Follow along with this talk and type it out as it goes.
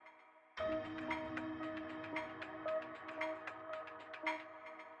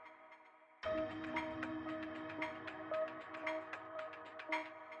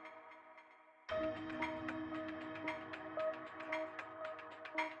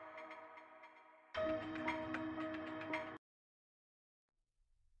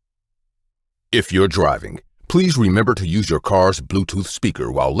If you're driving, please remember to use your car's Bluetooth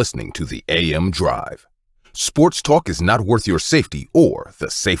speaker while listening to the AM Drive. Sports talk is not worth your safety or the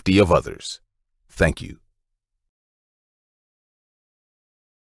safety of others. Thank you.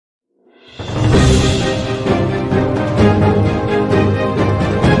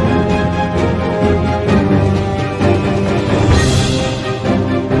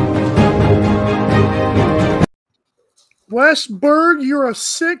 Westberg, you're a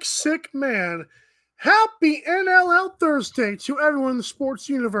sick, sick man. Happy NLL Thursday to everyone in the sports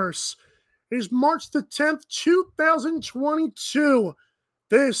universe. It is March the 10th, 2022.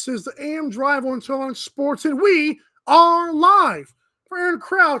 This is the AM Drive on Total Sports, and we are live. For Aaron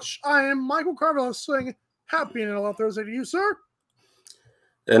Crouch, I am Michael Carvalho saying happy NLL Thursday to you, sir.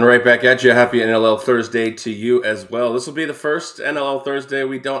 And right back at you. Happy NLL Thursday to you as well. This will be the first NLL Thursday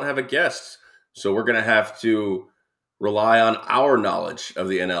we don't have a guest, so we're going to have to rely on our knowledge of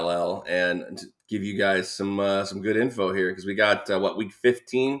the NLL and give you guys some good info here because we got week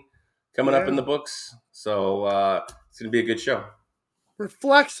 15 coming up in the books, so it's gonna be a good show. We're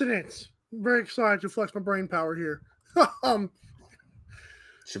flexing it. I'm very excited to flex my brain power here.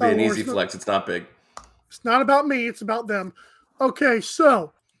 Should be an easy flex. It's not big. It's not about me. It's about them. Okay,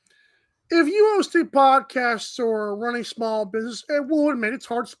 so if you host a podcast or run a small business, and we'll admit it's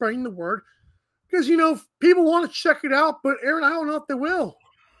hard spreading the word. Because, people want to check it out, but Aaron, I don't know if they will.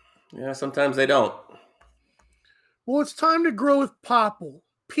 Yeah, sometimes they don't. Well, it's time to grow with Popl.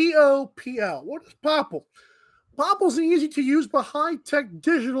 P-O-P-L. What is Popl? Popl is an easy-to-use but high-tech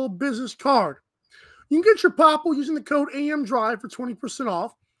digital business card. You can get your Popl using the code AMDRIVE for 20%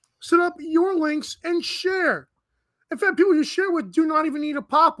 off. Set up your links and share. In fact, people you share with do not even need a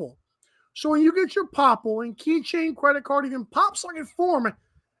Popl. So when you get your Popl in keychain, credit card, even pop socket form,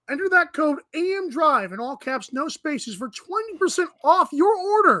 enter that code AMDRIVE in all caps, no spaces for 20% off your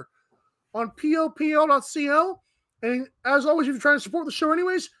order on popl.co. And as always, if you're trying to support the show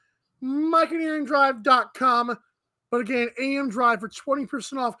anyways, MikeandAaronDrive.com. But again, AMDRIVE for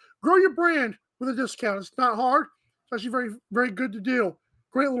 20% off. Grow your brand with a discount. It's not hard. It's actually very, very good to do.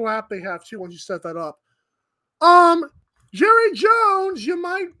 Great little app they have too once you set that up. Jerry Jones, you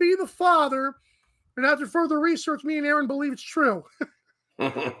might be the father. And after further research, me and Aaron believe it's true.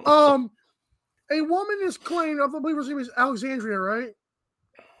 A woman is claimed, I believe her name is Alexandria, right?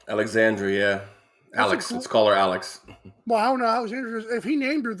 Alexandria, yeah. Alex. Let's call her Alex. Well, I don't know. Alexandria, if he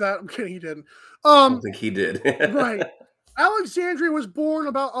named her that, I'm kidding, he didn't. I don't think he did. Right. Alexandria was born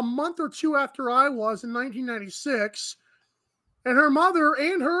about a month or two after I was in 1996. And her mother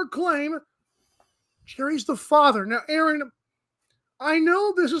and her claim Jerry's the father. Now, Aaron, I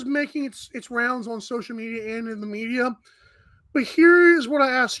know this is making its rounds on social media and in the media. But here is what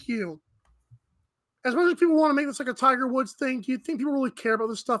I ask you. As much as people want to make this like a Tiger Woods thing, do you think people really care about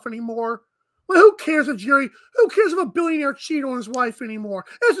this stuff anymore? Well, who cares if a billionaire cheated on his wife anymore?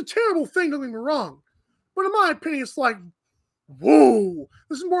 It's a terrible thing, don't get me wrong. But in my opinion, it's like, whoa,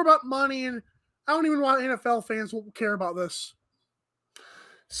 this is more about money, and I don't even know why NFL fans will care about this.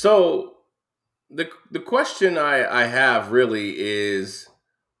 So the question I have really is,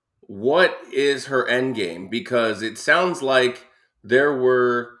 what is her end game? Because it sounds like there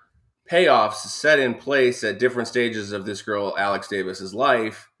were payoffs set in place at different stages of this girl, Alex Davis's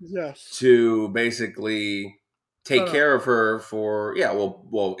life. Yes. To basically take care of her for,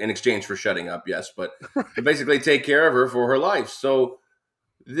 well, in exchange for shutting up, yes, but to basically take care of her for her life. So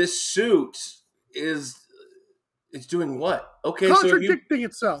this suit is doing what? Okay, contradicting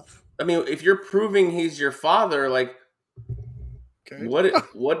itself. I mean, if you're proving he's your father, like, okay.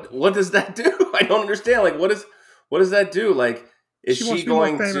 What does that do? I don't understand. Like, what does that do? Like, is she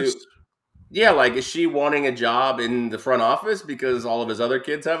going to? Yeah, like, is she wanting a job in the front office because all of his other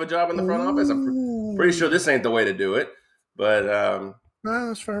kids have a job in the front office? I'm pretty sure this ain't the way to do it. But no,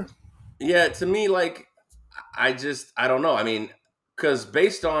 that's fair. Yeah, to me, like, I don't know. I mean, because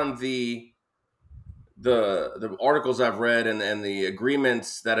based on the articles I've read and the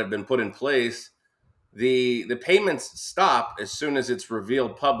agreements that have been put in place, the payments stop as soon as it's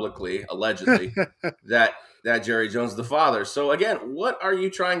revealed publicly, allegedly, that Jerry Jones is the father. So again, what are you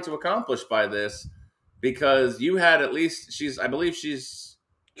trying to accomplish by this? Because you had at least I believe she's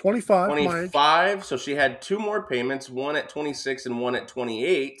 25. So she had two more payments, one at 26 and one at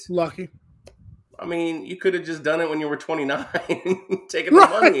 28. Lucky. I mean, you could have just done it when you were 29, taking the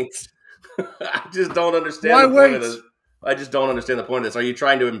money. I just don't understand Why the point of wait? this. I just don't understand the point of this. Are you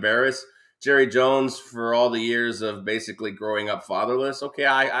trying to embarrass Jerry Jones for all the years of basically growing up fatherless? Okay,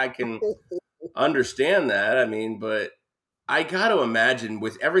 I can understand that. I mean, but I got to imagine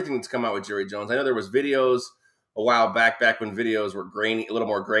with everything that's come out with Jerry Jones. I know there was videos a while back when videos were grainy, a little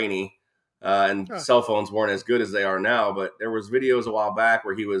more grainy, and Huh. cell phones weren't as good as they are now. But there was videos a while back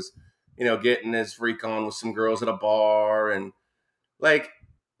where he was, getting his freak on with some girls at a bar, and like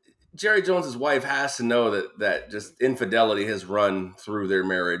Jerry Jones's wife has to know that just infidelity has run through their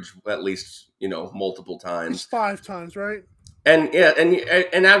marriage at least multiple It's times. 5 times, right? And yeah,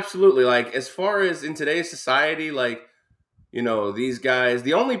 and absolutely, like as far as in today's society, like these guys,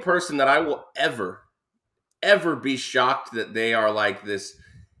 the only person that I will ever be shocked that they are like this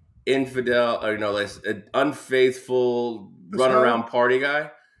infidel or this unfaithful This run hoe? around party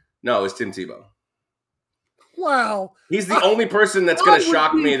guy. No, it's Tim Tebow. Wow. He's the only person that's going to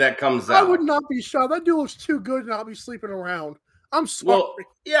shock me that comes I would out. not be shocked. That dude looks too good to not be sleeping around. I'm sorry. Well,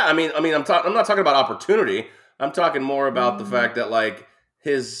 yeah, I'm not talking about opportunity. I'm talking more about the fact that like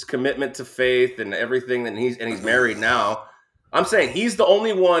his commitment to faith and everything that he's married now. I'm saying he's the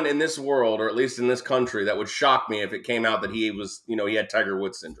only one in this world, or at least in this country, that would shock me if it came out that he was, he had Tiger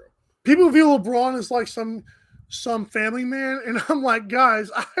Woods syndrome. People view LeBron as like some family man, and I'm like, guys,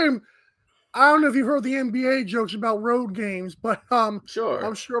 I don't know if you've heard the NBA jokes about road games, but Sure.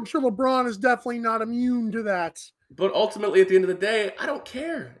 I'm sure LeBron is definitely not immune to that. But ultimately, at the end of the day, I don't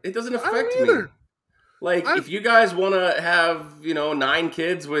care. It doesn't affect me. Like, if you guys want to have, 9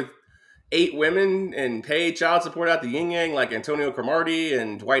 kids with 8 women and pay child support out the yin yang, like Antonio Cromartie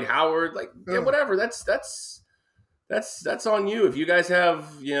and Dwight Howard, like, yeah, whatever. That's on you. If you guys have,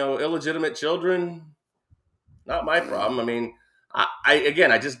 illegitimate children, not my problem. I mean,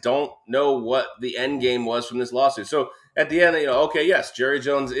 I just don't know what the end game was from this lawsuit. So at the end, okay, yes, Jerry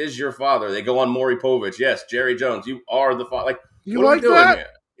Jones is your father. They go on Maury Povich. Yes, Jerry Jones, you are the father. Like, what are we doing here?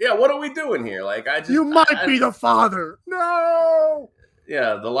 Yeah, what are we doing here? Like, you might be the father. No.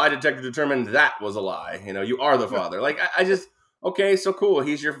 Yeah, the lie detector determined that was a lie. You are the father. Like, I just okay, so cool.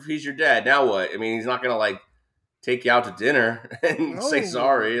 He's your dad. Now what? I mean, he's not gonna like take you out to dinner and say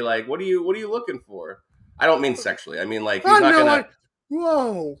sorry. Like, what are you looking for? I don't mean sexually. I mean like he's not gonna.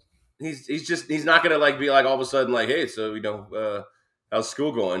 Whoa. He's not gonna like be like all of a sudden like, hey, so how's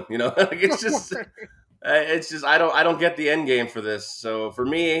school going? Like it's just I don't get the end game for this. So for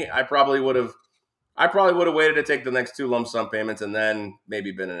me, I probably would have waited to take the next 2 lump sum payments and then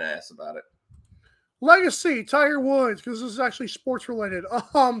maybe been an ass about it. Legacy, Tiger Woods, because this is actually sports related.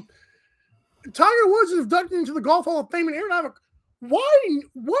 Tiger Woods is inducted into the Golf Hall of Fame, and Aaron,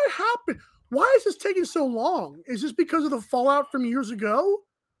 what happened? Why is this taking so long? Is this because of the fallout from years ago?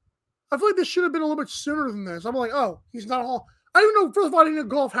 I feel like this should have been a little bit sooner than this. I'm like, oh, he's not a Hall. I don't know. First of all, I didn't know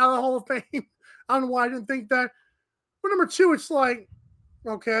golf had a Hall of Fame. I don't know why I didn't think that. But number 2, it's like,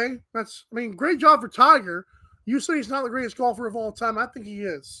 okay, great job for Tiger. You say he's not the greatest golfer of all time. I think he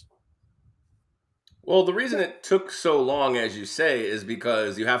is. Well, the reason it took so long, as you say, is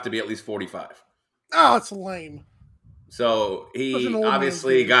because you have to be at least 45. Oh, it's lame. So he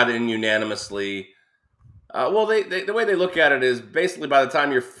obviously got in unanimously. Well, the way they look at it is basically by the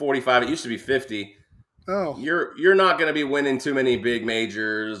time you're 45, it used to be 50. Oh, you're not going to be winning too many big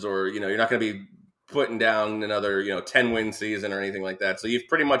majors, or you're not going to be putting down another 10-win season or anything like that. So you've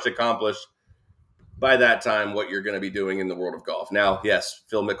pretty much accomplished by that time what you're going to be doing in the world of golf. Now, yes,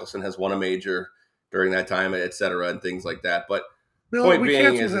 Phil Mickelson has won a major during that time, et cetera, and things like that. But point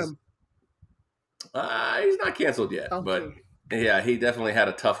being is he's not canceled yet. But yeah, he definitely had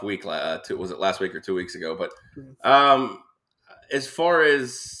a tough week. Was it last week or 2 weeks ago? But as far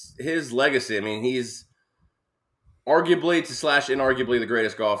as his legacy, I mean, he's arguably / inarguably the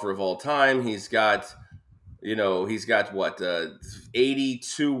greatest golfer of all time. He's got, what,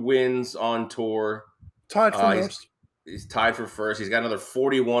 82 wins on tour. Tied for most. He's tied for first. He's got another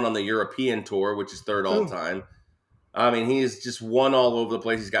 41 on the European tour, which is 3rd all time. I mean, he's just won all over the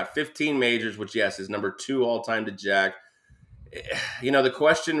place. He's got 15 majors, which, yes, is number 2 all time to Jack. The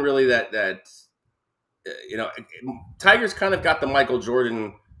question really that Tiger's kind of got the Michael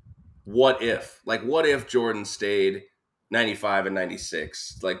Jordan what if. Like, what if Jordan stayed 95 and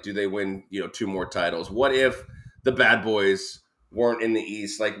 96? Like, do they win, 2 more titles? What if the bad boys weren't in the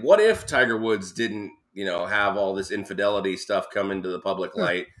East? Like, what if Tiger Woods didn't, have all this infidelity stuff come into the public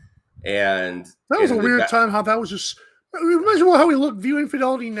light? And that was a weird time how that was just imagine how we view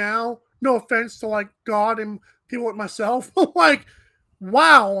infidelity now. No offense to like God and people like myself. Like,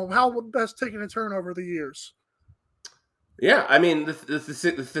 wow, how that's taken a turn over the years. Yeah, I mean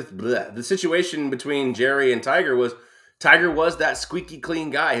the situation between Jerry and Tiger was Tiger was that squeaky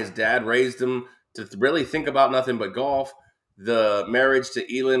clean guy. His dad raised him to really think about nothing but golf. The marriage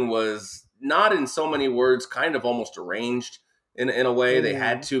to Elin was not in so many words, kind of almost arranged in a way. They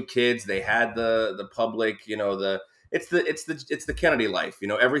had 2 kids. They had the public, it's the Kennedy life.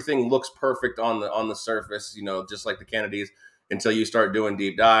 Everything looks perfect on the surface, just like the Kennedys, until you start doing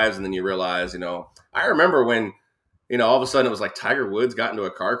deep dives, and then you realize, I remember when, all of a sudden it was like Tiger Woods got into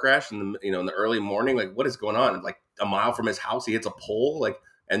a car crash in the early morning. Like, what is going on? Like a mile from his house, he hits a pole,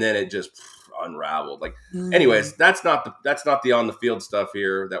 and then it just unraveled. Anyways, that's not the on the field stuff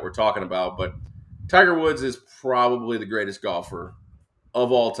here that we're talking about. But Tiger Woods is probably the greatest golfer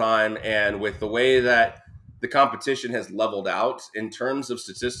of all time, and with the way that the competition has leveled out in terms of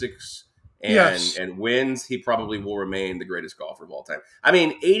statistics and wins, he probably will remain the greatest golfer of all time. I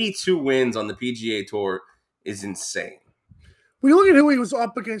mean, 82 wins on the PGA Tour is insane. When you look at who he was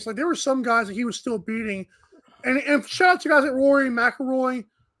up against, there were some guys that he was still beating. And shout out to guys like Rory McIlroy,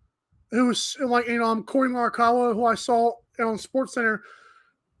 who was Corey Morikawa, who I saw on SportsCenter.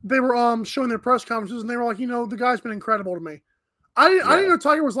 They were showing their press conferences, and they were like, the guy's been incredible to me. I didn't know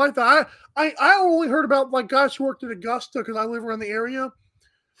Tiger was like that. I only heard about guys who worked at Augusta because I live around the area.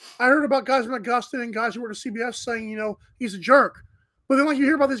 I heard about guys in Augusta and guys who worked at CBS saying, he's a jerk. But then you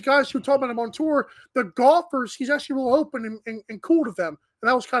hear about these guys who talk about him on tour, the golfers, he's actually real open and cool to them. And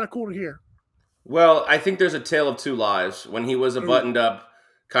that was kind of cool to hear. Well, I think there's a tale of 2 lives. When he was a buttoned up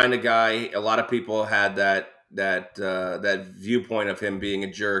kind of guy, a lot of people had that viewpoint of him being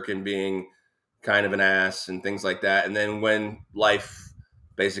a jerk and being kind of an ass and things like that. And then when life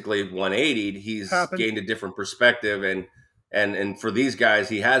basically 180'd, he's gained a different perspective. And for these guys,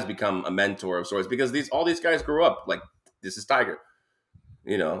 he has become a mentor of sorts, because all these guys grew up like, this is Tiger.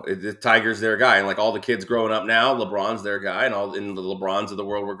 Tiger's their guy. And all the kids growing up now, LeBron's their guy. And all in the LeBrons of the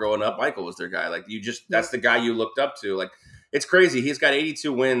world were growing up, Michael was their guy. That's the guy you looked up to. It's crazy. He's got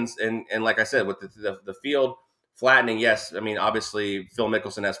 82 wins. And like I said, with the field flattening, yes. I mean, obviously, Phil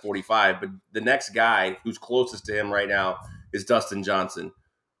Mickelson has 45. But the next guy who's closest to him right now is Dustin Johnson,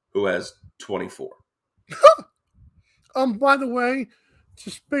 who has 24. By the way,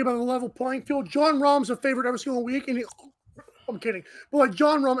 to speak about the level playing field, John Rahm's a favorite every single week. And I'm kidding. But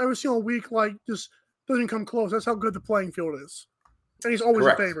John Rahm every single week, just doesn't come close. That's how good the playing field is. And he's always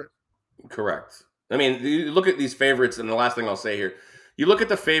a favorite. Correct. I mean, you look at these favorites, and the last thing I'll say here, you look at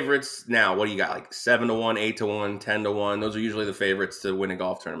the favorites now. What do you got? 7-1, 8-1, 10-1. Those are usually the favorites to win a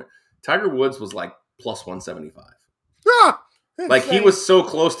golf tournament. Tiger Woods was plus 175. He was so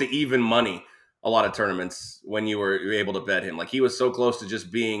close to even money a lot of tournaments when you were able to bet him. He was so close to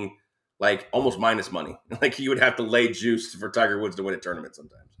just being almost minus money. You would have to lay juice for Tiger Woods to win a tournament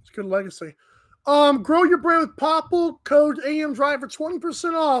sometimes. It's good legacy. Grow your brand with Popple. Code AM Drive for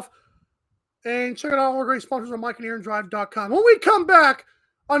 20% off. And check out all our great sponsors on MikeandAaronDrive.com. When we come back,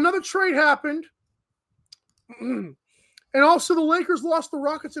 another trade happened. And also the Lakers lost the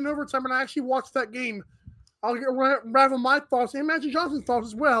Rockets in overtime, and I actually watched that game. I'll ravel my thoughts and Magic Johnson's thoughts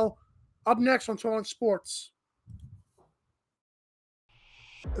as well up next on Total Sports.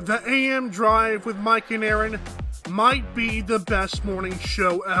 The AM Drive with Mike and Aaron might be the best morning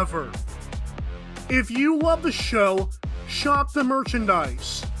show ever. If you love the show, shop the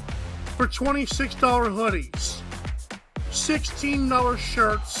merchandise for $26 hoodies, $16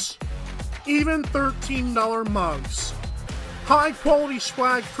 shirts, even $13 mugs. High quality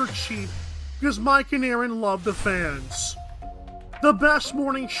swag for cheap, because Mike and Aaron love the fans. The best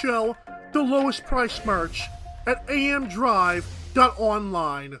morning show, the lowest price merch at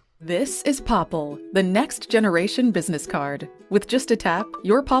amdrive.online. This is Popple, the next generation business card. With just a tap,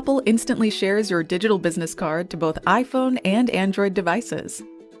 your Popple instantly shares your digital business card to both iPhone and Android devices.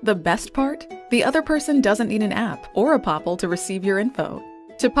 The best part? The other person doesn't need an app or a Popple to receive your info.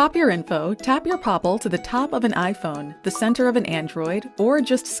 To pop your info, tap your Popple to the top of an iPhone, the center of an Android, or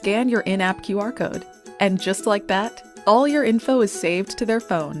just scan your in-app QR code. And just like that, all your info is saved to their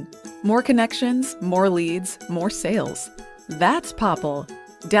phone. More connections, more leads, more sales. That's Popple.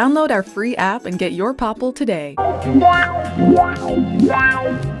 Download our free app and get your Popple today.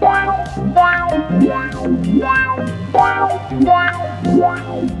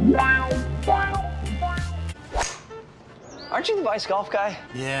 Aren't you the Vice Golf guy?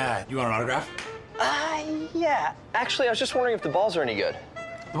 Yeah. You want an autograph? Yeah. Actually, I was just wondering if the balls are any good.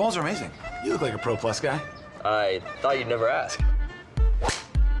 The balls are amazing. You look like a Pro Plus guy. I thought you'd never ask.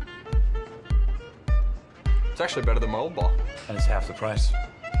 It's actually better than my old ball. And it's half the price.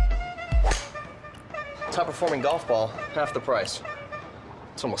 Top performing golf ball, half the price.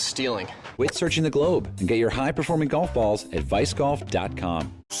 It's almost stealing. Quit searching the globe and get your high-performing golf balls at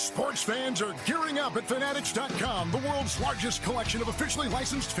vicegolf.com. Sports fans are gearing up at Fanatics.com, the world's largest collection of officially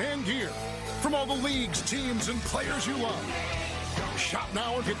licensed fan gear. From all the leagues, teams, and players you love. Shop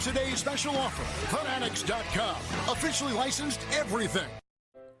now and get today's special offer. Fanatics.com, officially licensed everything.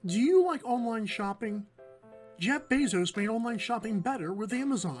 Do you like online shopping? Jeff Bezos made online shopping better with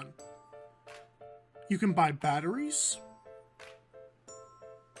Amazon. You can buy batteries,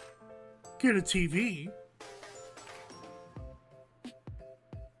 get a TV,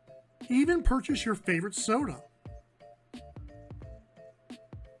 even purchase your favorite soda.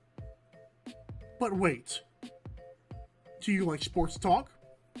 But wait, do you like sports talk?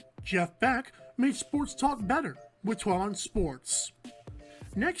 Jeff Beck made sports talk better with 12 Ounce Sports.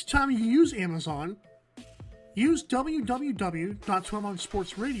 Next time you use Amazon, use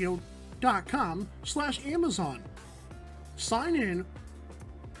www.12ouncesportsradio.com/Amazon. Sign in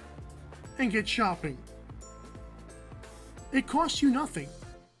and get shopping. It costs you nothing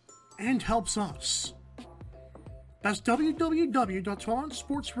and helps us. That's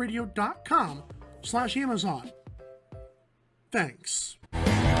www.12ouncesportsradio.com/Amazon. Thanks.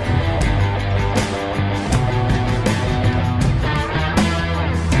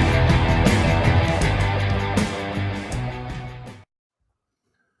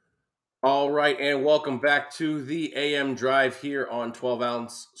 All right, and welcome back to the AM Drive here on 12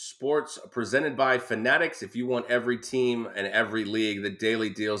 Ounce Sports, presented by Fanatics. If you want every team and every league, the daily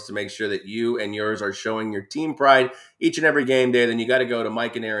deals to make sure that you and yours are showing your team pride each and every game day, then you got to go to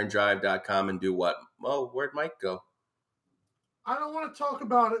MikeandAaronDrive.com and do what? Well, where'd Mike go? I don't want to talk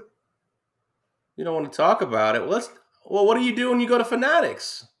about it. You don't want to talk about it? Well, what do you do when you go to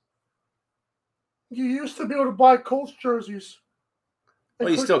Fanatics? You used to be able to buy Colts jerseys. Well,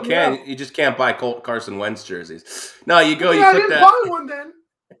 you still can. You just can't buy Carson Wentz jerseys. No, you go. Yeah, you click I didn't that. buy one then.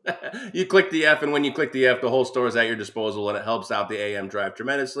 You click the F, and when you click the F, the whole store is at your disposal, and it helps out the AM Drive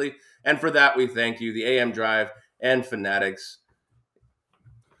tremendously. And for that, we thank you, the AM Drive and Fanatics.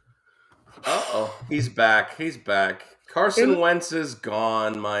 Uh-oh, he's back. He's back. Carson Wentz is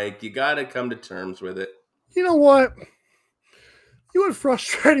gone, Mike. You got to come to terms with it. You know what? You would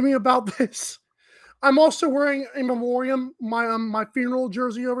frustrate me about this. I'm also wearing a memoriam, my funeral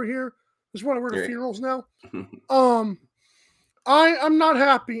jersey over here. This is what I wear to funerals now. I'm not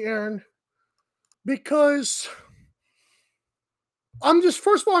happy, Aaron, because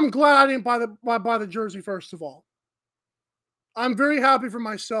first of all, I'm glad I didn't buy the jersey. First of all, I'm very happy for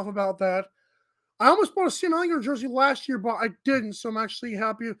myself about that. I almost bought a Sam Ehlinger jersey last year, but I didn't. So I'm actually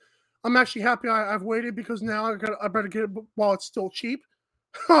happy. I've waited because now I better get it while it's still cheap.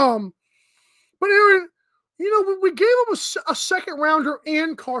 But Aaron, you know, we gave up a second rounder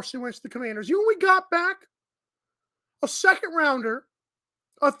and Carson Wentz to the Commanders. You know what we got back? A second rounder,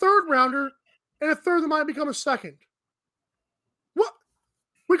 a third rounder, and a third that might become a second. What?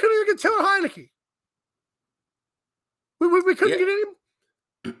 We couldn't even get Taylor Heineke. We couldn't get him.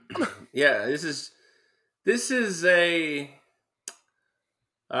 Yeah, this is a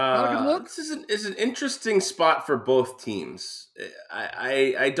not a good look. This is an interesting spot for both teams.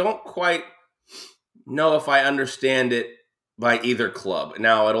 I don't quite know if I understand it by either club.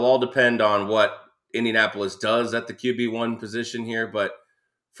 Now, it'll all depend on what Indianapolis does at the QB1 position here. But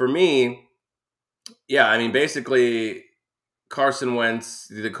for me, yeah, I mean, basically, Carson Wentz,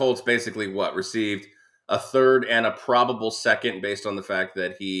 the Colts basically received a third and a probable second based on the fact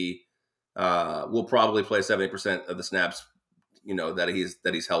that he will probably play 70% of the snaps, you know, that he's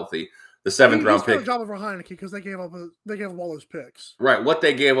healthy. The seventh round pick. Job over Heineke because they gave up all those picks. Right. What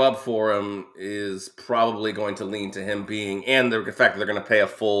they gave up for him is probably going to lean to him being, and the fact that they're going to pay a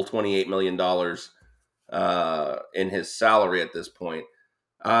full $28 million in his salary at this point.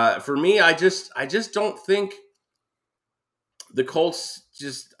 For me, I just don't think the Colts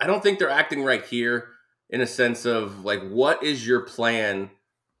I don't think they're acting right here in a sense of like, what is your plan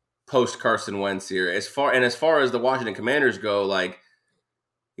post Carson Wentz here? As far as the Washington Commanders go, like,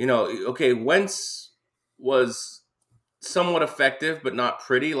 you know, okay, Wentz was somewhat effective, but not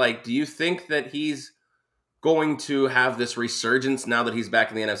pretty. Like, do you think that he's going to have this resurgence now that he's back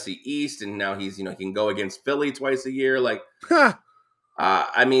in the NFC East and now he's, you know, he can go against Philly twice a year? Like,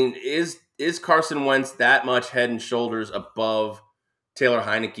 I mean, is Carson Wentz that much head and shoulders above Taylor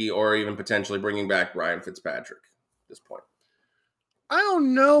Heineke or even potentially bringing back Ryan Fitzpatrick at this point? I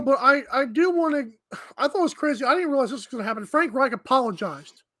don't know, but I do want to. I thought it was crazy. I didn't realize this was going to happen. Frank Reich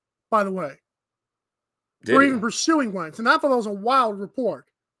apologized, by the way, for even pursuing Wentz, and I thought that was a wild report.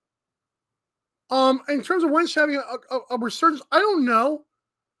 In terms of Wentz having a resurgence, I don't know,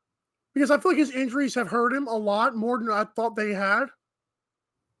 because I feel like his injuries have hurt him a lot more than I thought they had.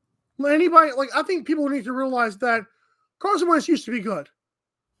 Anybody, like, I think people need to realize that Carson Wentz used to be good.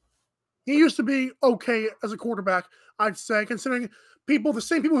 He used to be okay as a quarterback, I'd say, considering the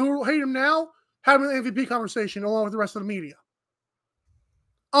same people who hate him now, have an MVP conversation along with the rest of the media.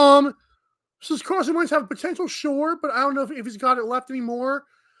 Does Carson Wentz have potential? Sure, but I don't know if he's got it left anymore.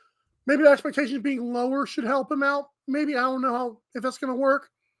 Maybe the expectations being lower should help him out. Maybe, I don't know if that's going to work.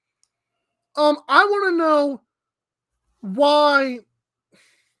 I want to know why.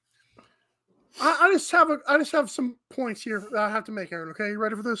 I just have some points here that I have to make, Aaron. Okay, you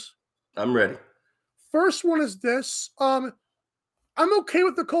ready for this? I'm ready. First one is this. I'm okay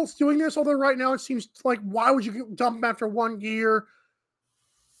with the Colts doing this, although right now it seems like, why would you dump him after 1 year?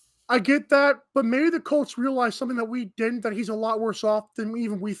 I get that, but maybe the Colts realize something that we didn't, that he's a lot worse off than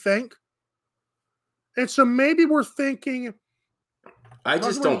even we think. And so maybe we're thinking. I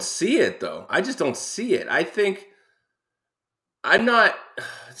just don't see it, though. I just don't see it. I think I'm not.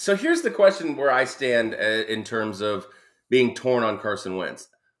 So here's the question where I stand in terms of being torn on Carson Wentz.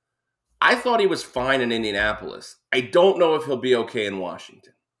 I thought he was fine in Indianapolis. I don't know if he'll be okay in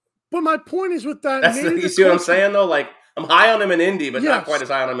Washington. But my point is with that. You see what I'm saying, though? Like, I'm high on him in Indy, but not quite as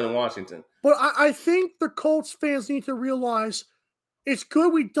high on him in Washington. But I think the Colts fans need to realize it's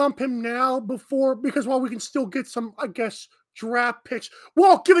good we dump him now because while we can still get some, I guess, draft picks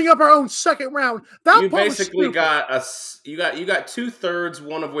while giving up our own second round. You basically got you got 2/3,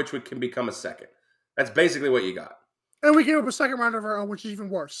 one of which can become a second. That's basically what you got. And we gave up a second round of our own, which is even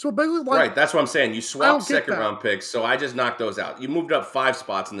worse. So basically, right, that's what I'm saying. You swapped second round picks, so I just knocked those out. You moved up 5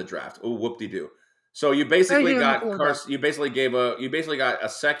 spots in the draft. Oh, whoop-de-doo. So you basically got Carson. You basically got a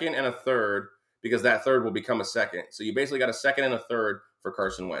second and a third, because that third will become a second. So you basically got a second and a third for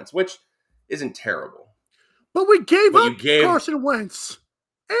Carson Wentz, which isn't terrible. But we gave up Carson Wentz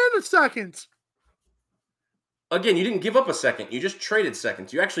and a second. Again, you didn't give up a second. You just traded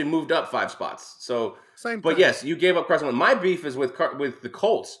seconds. You actually moved up 5 spots. So, but yes, you gave up Carson Wentz. My beef is with the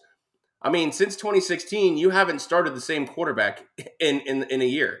Colts. I mean, since 2016, you haven't started the same quarterback in a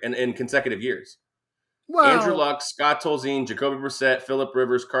year, in consecutive years. Wow. Andrew Luck, Scott Tolzien, Jacoby Brissett, Phillip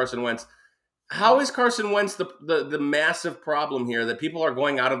Rivers, Carson Wentz. How is Carson Wentz the massive problem here that people are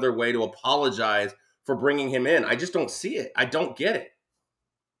going out of their way to apologize for bringing him in? I just don't see it. I don't get it.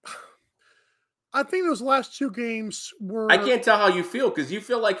 I think those last 2 games were. I can't tell how you feel, because you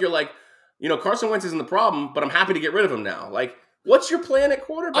feel like you're like, Carson Wentz isn't the problem, but I'm happy to get rid of him now. Like, what's your plan at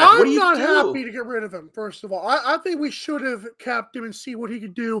quarterback? What do you do? I'm not happy to get rid of him, first of all. I think we should have capped him and see what he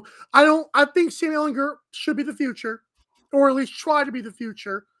could do. I think Sam Ehlinger should be the future, or at least try to be the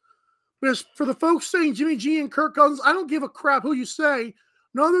future. Because for the folks saying Jimmy G and Kirk Cousins, I don't give a crap who you say.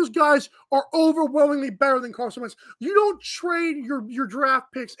 None of those guys are overwhelmingly better than Carson Wentz. You don't trade your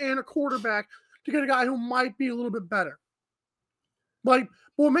draft picks and a quarterback to get a guy who might be a little bit better. Like,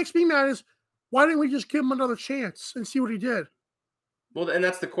 what makes me mad is, why didn't we just give him another chance and see what he did? Well, and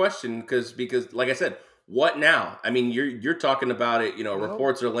that's the question, because like I said, what now? I mean, you're talking about it.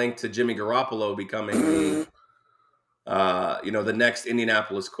 Reports are linked to Jimmy Garoppolo becoming the next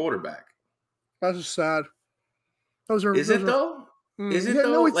Indianapolis quarterback. That's just sad. Is it though? Here's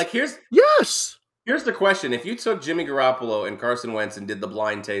the question: if you took Jimmy Garoppolo and Carson Wentz and did the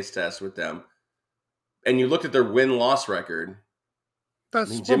blind taste test with them, and you looked at their win-loss record,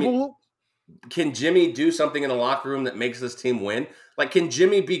 can Jimmy do something in the locker room that makes this team win? Like, can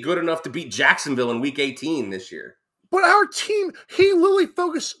Jimmy be good enough to beat Jacksonville in Week 18 this year? But their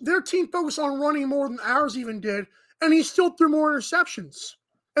team focused on running more than ours even did, and he still threw more interceptions.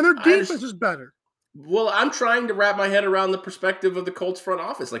 And their defense is better. Well, I'm trying to wrap my head around the perspective of the Colts front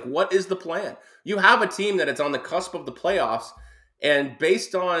office. Like, what is the plan? You have a team that is on the cusp of the playoffs, and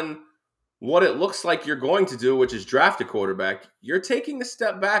based on what it looks like you're going to do, which is draft a quarterback, you're taking a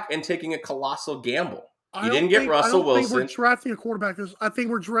step back and taking a colossal gamble. You didn't get Russell Wilson. I think we're drafting a quarterback. I think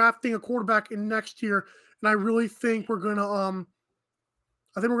we're drafting a quarterback in next year, and I really think we're gonna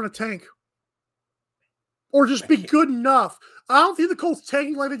tank. Or just be good enough. I don't think the Colts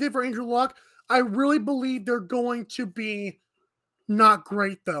tanking like they did for Andrew Luck. I really believe they're going to be not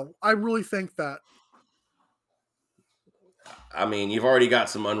great, though. I really think that. I mean, you've already got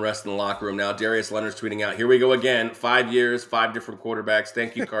some unrest in the locker room now. Darius Leonard's tweeting out, here we go again. 5 years, 5 different quarterbacks.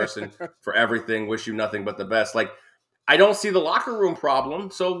 Thank you, Carson, for everything. Wish you nothing but the best. Like, I don't see the locker room problem.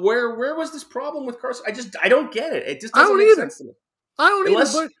 So where was this problem with Carson? I don't get it. It just doesn't make sense to me. I don't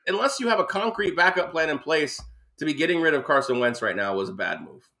either. Unless you have a concrete backup plan in place, to be getting rid of Carson Wentz right now was a bad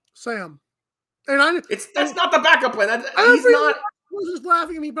move. Sam. That's not the backup plan. He's not. Was just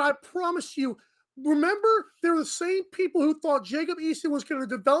laughing at me, but I promise you, remember, there were the same people who thought Jacob Eason was going to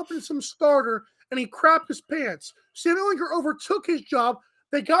develop into some starter, and he crapped his pants. Sam Ehlinger overtook his job,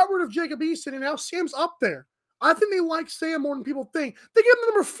 They got rid of Jacob Eason, and now Sam's up there. I think they like Sam more than people think. They give him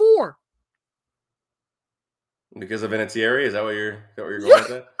number 4. Because of Vinatieri? Is that what you're going Yeah, with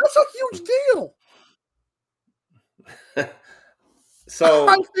that? that's a huge deal. So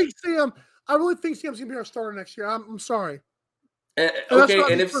I really think Sam's going to be our starter next year. I'm sorry. Okay,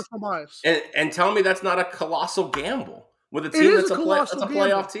 and personal bias. And tell me that's not a colossal gamble with a team that's a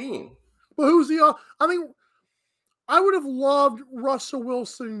playoff team. But who's the? I think I would have loved Russell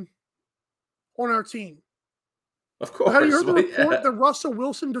Wilson on our team. Of course. Have you heard the report that Russell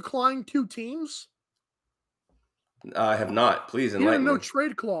Wilson declined 2 teams? I have not. Please enlighten me. He had a no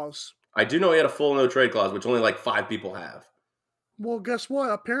trade clause. I do know he had a full no trade clause, which only like 5 people have. Well, guess what?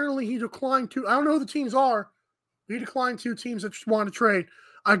 Apparently he declined 2. I don't know who the teams are. He declined 2 teams that wanted to trade.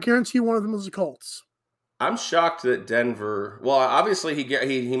 I guarantee one of them was the Colts. I'm shocked that Denver. Well, obviously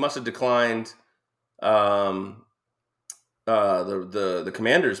he must have declined the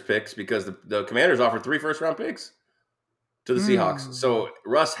Commanders picks because the Commanders offered 3 first-round picks to the Seahawks. So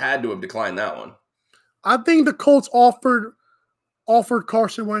Russ had to have declined that one. I think the Colts offered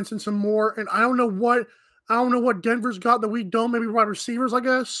Carson Wentz and some more, and I don't know what Denver's got that we don't. Maybe wide receivers, I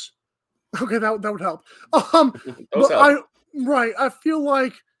guess. Okay, that would help. I feel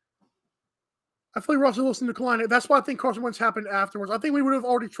like Russell Wilson declined it. That's why I think Carson Wentz happened afterwards. I think we would have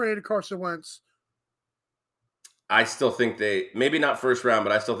already traded Carson Wentz. I still think maybe not first round,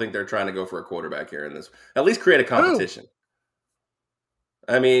 but I still think they're trying to go for a quarterback here in this. At least create a competition.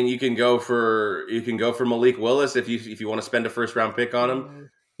 I mean, you can go for Malik Willis if you want to spend a first round pick on him.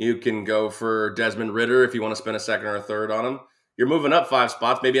 You can go for Desmond Ridder if you want to spend a second or a third on him. You're moving up 5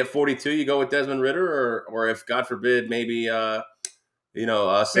 spots. Maybe at 42, you go with Desmond Ridder, or if God forbid, maybe Sam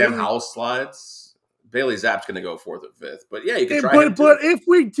Howell slides. Bailey Zapp's going to go 4th or 5th, but yeah, you can try. But if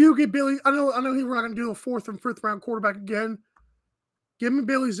we do get Bailey, I know we're not going to do a 4th and 5th round quarterback again. Give me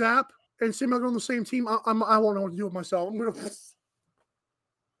Bailey Zapp and Sam Howell on the same team. I won't know what to do with myself. I'm going to.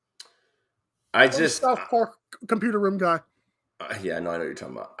 South Park computer room guy. Yeah, no, I know what you're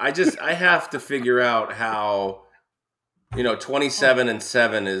talking about. I have to figure out how.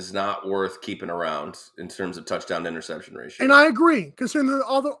 27-7 is not worth keeping around in terms of touchdown to interception ratio. And I agree, considering the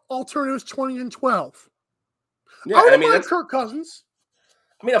other alternatives 20-12. Yeah, I mean that's Kirk Cousins.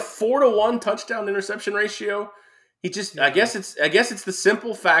 I mean, a 4-to-1 touchdown interception ratio. I guess it's the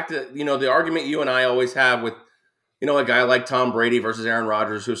simple fact that the argument you and I always have with a guy like Tom Brady versus Aaron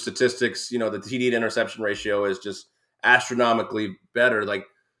Rodgers, whose statistics the TD to interception ratio is just astronomically better. Like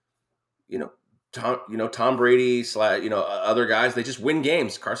Tom Brady, other guys, they just win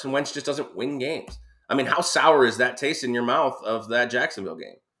games. Carson Wentz just doesn't win games. I mean, how sour is that taste in your mouth of that Jacksonville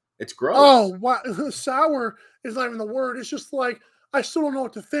game? It's gross. Oh, wow. Sour is not even the word. It's just like, I still don't know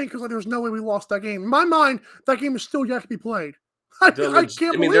what to think because there's no way we lost that game. In my mind, that game is still yet to be played. I can't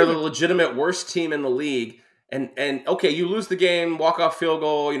believe they're it. the legitimate worst team in the league. And okay, you lose the game, walk-off field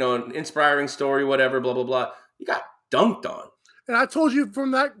goal, an inspiring story, whatever, blah, blah, blah. You got dunked on. And I told you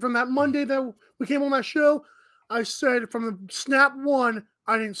from that Monday that we came on that show, I said from the snap 1,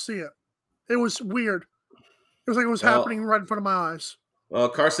 I didn't see it. It was weird. It was like it was happening right in front of my eyes. Well,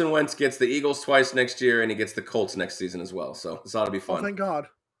 Carson Wentz gets the Eagles twice next year, and he gets the Colts next season as well. So this ought to be fun. Oh, thank God.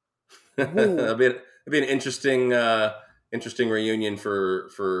 It'll be an interesting reunion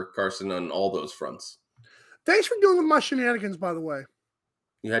for Carson on all those fronts. Thanks for dealing with my shenanigans, by the way.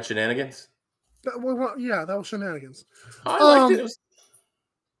 You had shenanigans? Yeah, that was shenanigans. I liked it.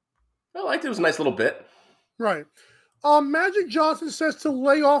 I liked it. It was a nice little bit. Right. Magic Johnson says to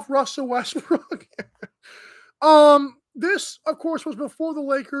lay off Russell Westbrook. This, of course, was before the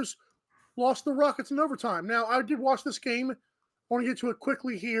Lakers lost the Rockets in overtime. Now, I did watch this game. I want to get to it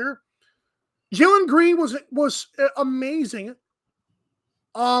quickly here. Jalen Green was amazing.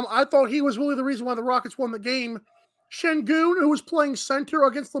 I thought he was really the reason why the Rockets won the game. Şengün, who was playing center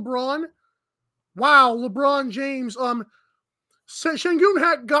against LeBron. Wow, LeBron James.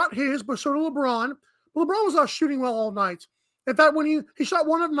 Şengün got his, but so did LeBron. But LeBron was not shooting well all night. In fact, when he shot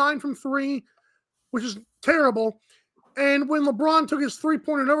 1 of 9 from 3, which is terrible. And when LeBron took his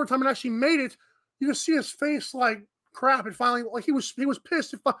 3-pointer in overtime and actually made it, you could see his face like crap. And finally, like he was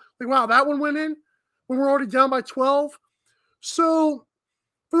pissed. Like, wow, that one went in when we're already down by 12. So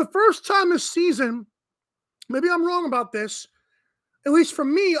for the first time this season, maybe I'm wrong about this. At least for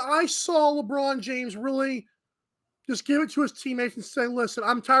me, I saw LeBron James really just give it to his teammates and say, listen,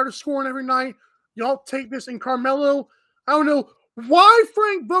 I'm tired of scoring every night. Y'all take this. And Carmelo, I don't know why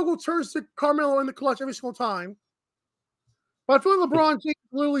Frank Vogel turns to Carmelo in the clutch every single time. But I feel like LeBron James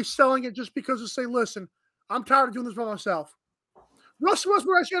is literally selling it just because to say, listen, I'm tired of doing this by myself. Russell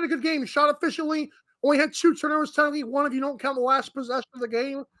Westbrook actually had a good game. He shot efficiently, Only had 2 turnovers, technically 1 if you don't count the last possession of the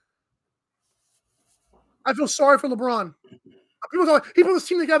game. I feel sorry for LeBron. People talk, he put this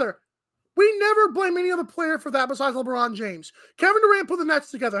team together. We never blame any other player for that besides LeBron James. Kevin Durant put the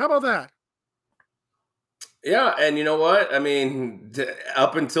Nets together. How about that? Yeah, and you know what? I mean,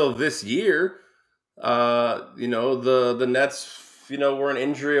 up until this year, the Nets, were an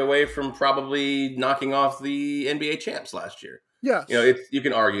injury away from probably knocking off the NBA champs last year. Yes. You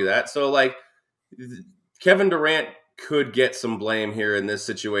can argue that. So, like, Kevin Durant could get some blame here in this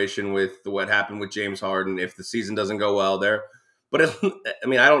situation with what happened with James Harden if the season doesn't go well there. But,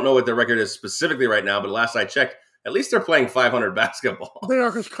 I don't know what their record is specifically right now, but last I checked, at least they're playing 500 basketball. They are,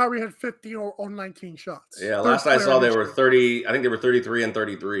 because Kyrie had 50 or 19 shots. Yeah, last I saw they were 30. I think they were 33 and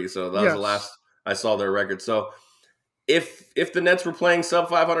 33. So that was the last I saw their record. So if the Nets were playing sub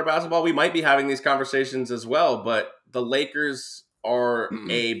 500 basketball, we might be having these conversations as well. But the Lakers are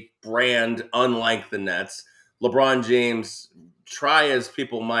a brand unlike the Nets. LeBron James, try as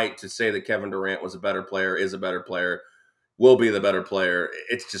people might to say that Kevin Durant was a better player, is a better player, will be the better player.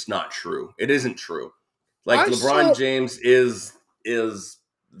 It's just not true. It isn't true. Like, LeBron James is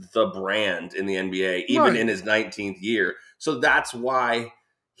the brand in the NBA, even in his 19th year. So that's why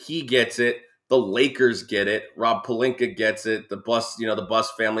he gets it. The Lakers get it. Rob Pelinka gets it. The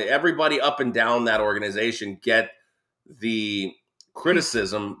Bus family, everybody up and down that organization get the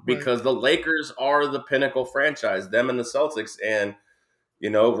criticism because the Lakers are the pinnacle franchise, them and the Celtics. And,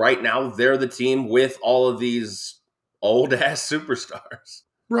 right now they're the team with all of these old-ass superstars.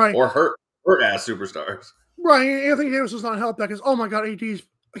 Right. Or hurt-ass superstars. Right. Anthony Davis does not help that because, oh my God, AD's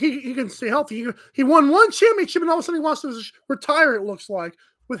he can stay healthy. He won 1 championship and all of a sudden he wants to retire, it looks like,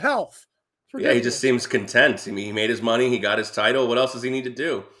 with health. Yeah, he just seems content. I mean, he made his money. He got his title. What else does he need to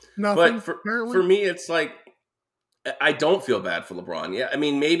do? Nothing. But for me, it's like, I don't feel bad for LeBron. Yeah, I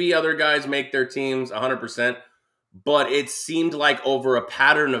mean, maybe other guys make their teams 100%, but it seemed like over a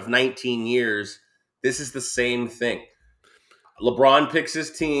pattern of 19 years, this is the same thing. LeBron picks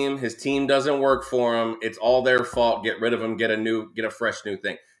his team doesn't work for him. It's all their fault. Get rid of him, get a fresh new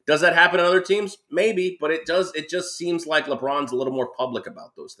thing. Does that happen to other teams? Maybe, but it just seems like LeBron's a little more public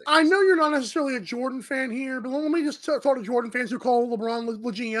about those things. I know you're not necessarily a Jordan fan here, but let me just talk to Jordan fans who call LeBron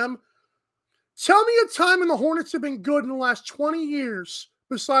the GM. Tell me a time when the Hornets have been good in the last 20 years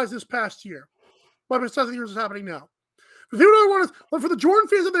besides this past year. But besides the years that's happening now. For the Jordan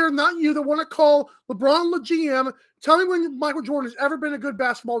fans out there, not you, that want to call LeBron the GM, tell me when Michael Jordan has ever been a good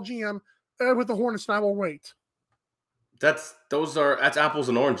basketball GM with the Hornets, and I will wait. That's apples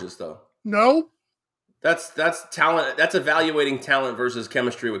and oranges, though. No. That's talent. That's evaluating talent versus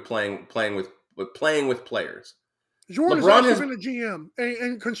chemistry with playing with players. Jordan has been a GM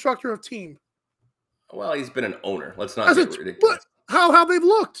and constructor of team. Well, he's been an owner. Let's not get ridiculous. But how they've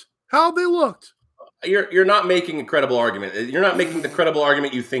looked? How they looked? You're not making a credible argument. You're not making the credible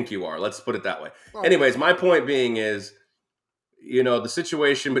argument you think you are. Let's put it that way. Oh. Anyways, my point being is, the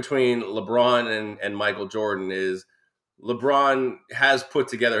situation between LeBron and Michael Jordan is LeBron has put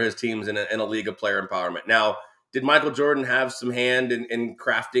together his teams in a league of player empowerment. Now, did Michael Jordan have some hand in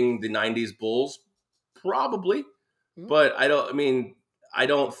crafting the 90s Bulls? Probably. Mm-hmm. But I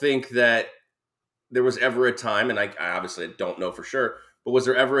don't think that there was ever a time, and I obviously don't know for sure, but was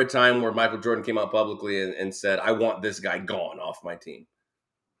there ever a time where Michael Jordan came out publicly and said, I want this guy gone off my team?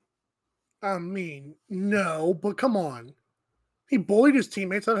 I mean, no, but come on. He bullied his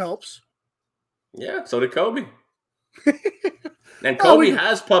teammates. That helps. Yeah, so did Kobe. And Kobe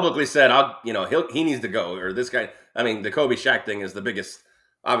has publicly said, he needs to go, or this guy. I mean, the Kobe Shaq thing is the biggest,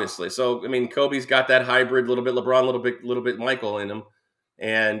 obviously. So, I mean, Kobe's got that hybrid, little bit LeBron, little bit Michael in him.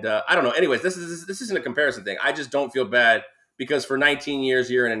 And I don't know. Anyways, this isn't a comparison thing. I just don't feel bad because for 19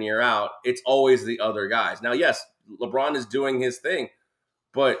 years, year in and year out, it's always the other guys. Now, yes, LeBron is doing his thing,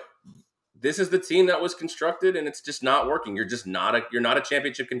 but this is the team that was constructed, and it's just not working. You're not a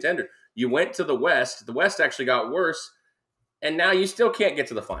championship contender. You went to the West. The West actually got worse, and now you still can't get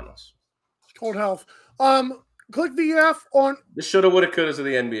to the finals. It's cold health. Click the F on the shoulda, woulda, couldas of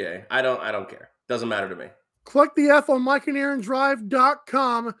the NBA. I don't care. Doesn't matter to me. Click the F on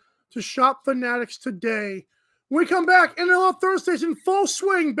MikeandAaronDrive.com to shop Fanatics today. When we come back, NFL Thursday's in full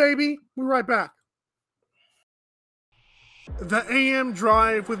swing, baby. We're right back. The AM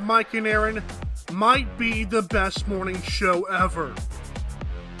Drive with Mike and Aaron might be the best morning show ever.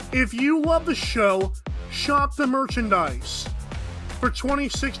 If you love the show, shop the merchandise for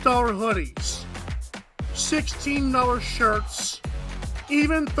 $26 hoodies, $16 shirts,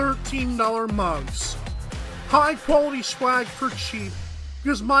 even $13 mugs. High quality swag for cheap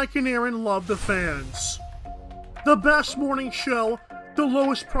because Mike and Aaron love the fans. The best morning show, the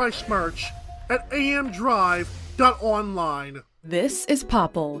lowest price merch, at amdrive.online. This is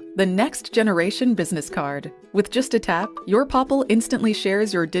Popple, the next generation business card. With just a tap, your Popple instantly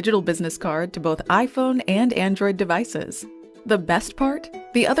shares your digital business card to both iPhone and Android devices. The best part?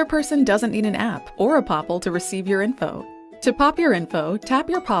 The other person doesn't need an app or a Popple to receive your info. To pop your info, tap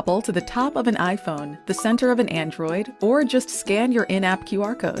your Popple to the top of an iPhone, the center of an Android, or just scan your in-app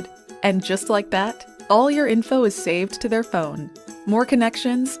QR code. And just like that, all your info is saved to their phone. More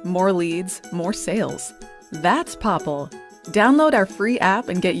connections, more leads, more sales. That's Popple. Download our free app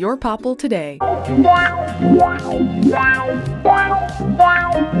and get your Popple today.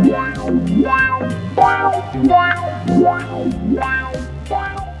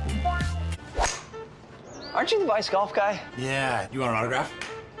 Aren't you the Vice Golf guy? Yeah, you want an autograph?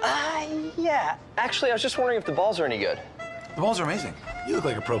 Yeah. Actually, I was just wondering if the balls are any good. The balls are amazing. You look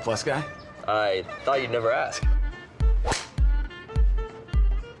like a Pro Plus guy. I thought you'd never ask.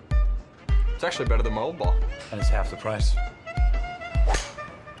 It's actually better than my old ball. And it's half the price.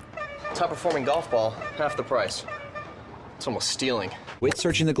 Top performing golf ball, half the price. It's almost stealing. Quit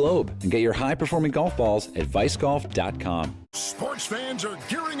searching the globe and get your high-performing golf balls at vicegolf.com. Sports fans are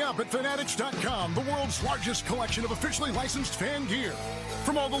gearing up at Fanatics.com, the world's largest collection of officially licensed fan gear.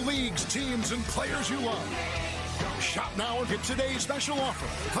 From all the leagues, teams, and players you love. Shop now and get today's special offer.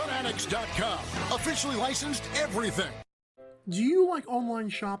 Fanatics.com, officially licensed everything. Do you like online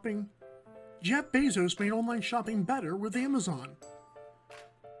shopping? Jeff Bezos made online shopping better with Amazon.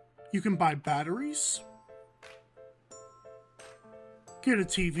 You can buy batteries, get a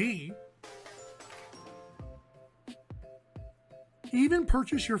TV, even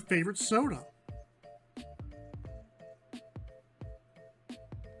purchase your favorite soda.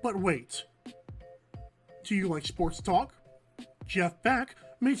 But wait, do you like sports talk? Jeff Beck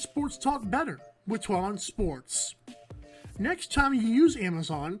made sports talk better with 12 on Sports. Next time you use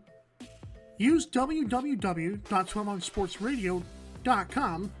Amazon, use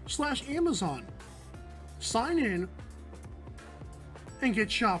www.12onsportsradio.com/Amazon. Sign in and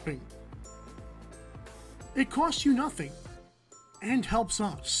get shopping. It costs you nothing and helps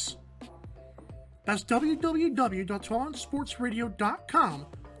us. That's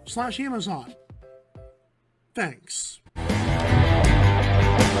www.12onsportsradio.com/Amazon. Thanks.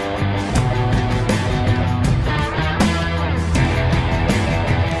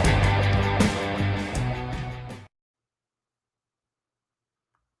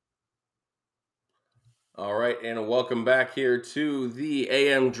 All right, and welcome back here to the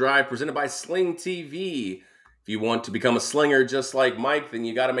AM Drive presented by Sling TV. If you want to become a slinger just like Mike, then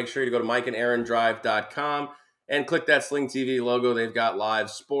you got to make sure to go to mikeandaarondrive.com and click that Sling TV logo. They've got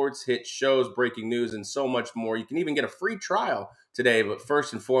live sports, hit shows, breaking news, and so much more. You can even get a free trial today, but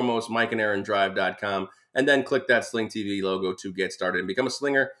first and foremost, mikeandaarondrive.com, and then click that Sling TV logo to get started and become a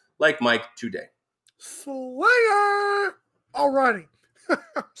slinger like Mike today. Slinger! Alrighty.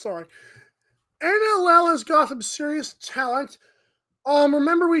 Sorry. NLL has got some serious talent.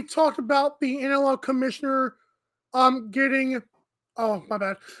 Remember we talked about the NLL commissioner getting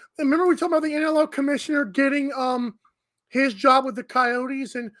Remember we talked about the NLL commissioner getting his job with the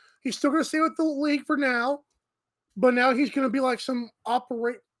Coyotes, and he's still gonna stay with the league for now, but now he's gonna be like some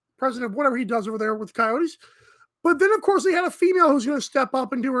president of whatever he does over there with Coyotes. But then of course they had a female who's gonna step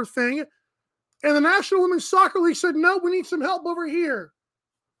up and do her thing. And the National Women's Soccer League said, no, we need some help over here.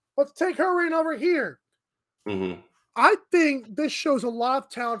 Let's take her in over here. Mm-hmm. I think this shows a lot of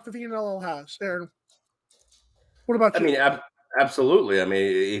talent that the NLL has. Aaron, what about you? I mean, absolutely. I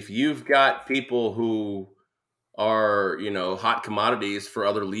mean, if you've got people who are, hot commodities for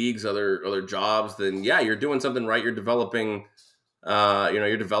other leagues, other jobs, then yeah, you're doing something right. You're developing,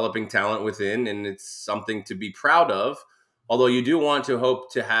 you're developing talent within, and it's something to be proud of. Although you do want to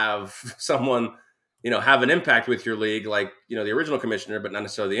hope to have someone, have an impact with your league, like, the original commissioner, but not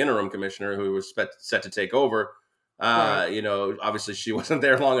necessarily the interim commissioner who was set to take over. Right. Obviously she wasn't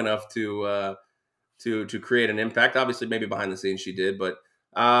there long enough to create an impact. Obviously, maybe behind the scenes she did, but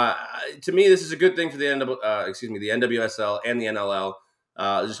to me, this is a good thing for the NWSL and the NLL.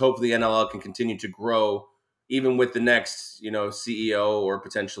 Just hopefully the NLL can continue to grow, even with the next, CEO or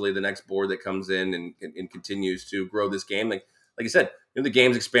potentially the next board that comes in and continues to grow this game. Like I said, the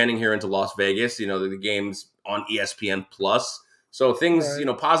game's expanding here into Las Vegas. The game's on ESPN Plus, so things,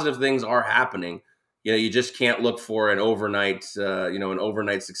 right. Positive things are happening. You just can't look for an overnight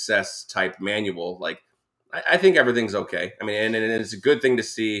success type manual. Like, I think everything's okay. I mean, and it's a good thing to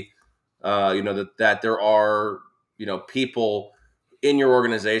see, that there are, people in your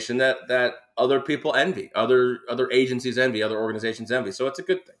organization that other people envy, other agencies envy, other organizations envy. So it's a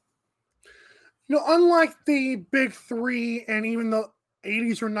good thing. Unlike the big three and even the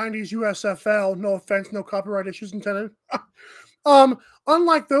 80s or 90s USFL. No offense, no copyright issues intended.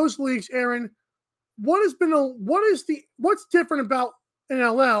 Unlike those leagues, Aaron, what's different about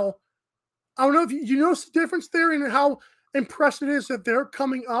NLL? I don't know if you notice the difference there in how impressive it is that they're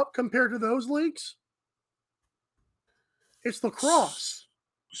coming up compared to those leagues. It's lacrosse.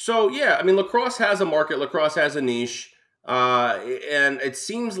 So yeah, I mean, lacrosse has a market. Lacrosse has a niche. And it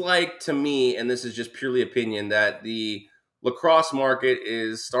seems like to me, and this is just purely opinion, that the lacrosse market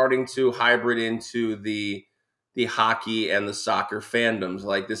is starting to hybrid into the hockey and the soccer fandoms.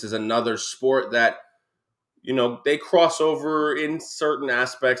 Like, this is another sport that, they cross over in certain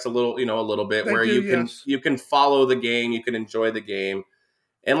aspects a little bit, They where do, yes. you can follow the game, you can enjoy the game.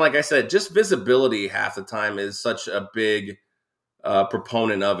 And like I said, just visibility half the time is such a big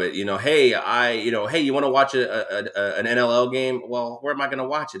proponent of it. Hey, you want to watch an NLL game? Well, where am I going to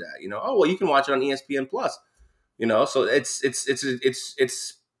watch it at? Oh, well, you can watch it on ESPN Plus. So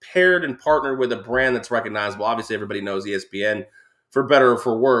it's paired and partnered with a brand that's recognizable. Obviously, everybody knows ESPN, for better or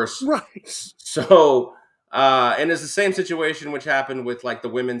for worse. Right. So, and it's the same situation which happened with like the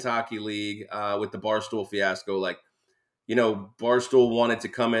Women's Hockey League with the Barstool fiasco. Like, Barstool wanted to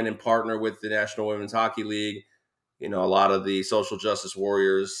come in and partner with the National Women's Hockey League. A lot of the social justice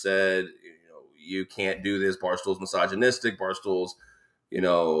warriors said, you can't do this. Barstool's misogynistic. Barstool's,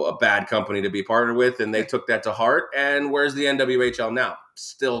 a bad company to be partnered with. And they took that to heart. And where's the NWHL now?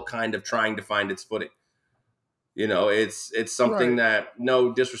 Still kind of trying to find its footing. It's something that,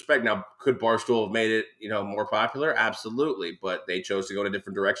 no disrespect. Now, could Barstool have made it, more popular? Absolutely. But they chose to go in a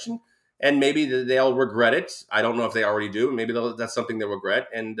different direction. And maybe they'll regret it. I don't know if they already do. Maybe that's something they'll regret.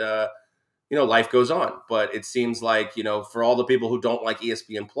 And, life goes on. But it seems like, for all the people who don't like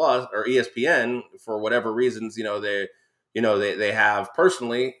ESPN Plus or ESPN for whatever reasons, they have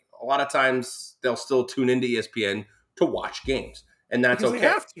personally, a lot of times they'll still tune into ESPN to watch games. And that's because okay. They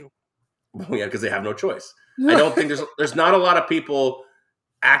have to. Well, yeah, because they have no choice. Right. I don't think there's not a lot of people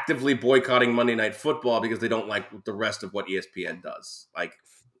actively boycotting Monday Night Football because they don't like the rest of what ESPN does. Like,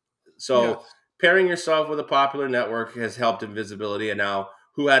 so Yes. Pairing yourself with a popular network has helped in visibility. And now,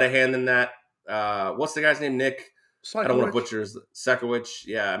 who had a hand in that? What's the guy's name? Nick? I don't want to butcher his Sekowicz.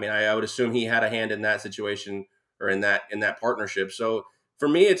 Yeah, I mean, I would assume he had a hand in that situation or in that partnership. So for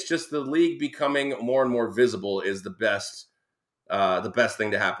me, it's just the league becoming more and more visible is the best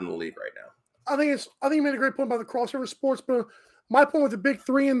thing to happen in the league right now. I think you made a great point about the crossover sports, but my point with the big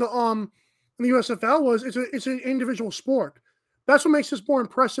three in the USFL was it's an individual sport. That's what makes this more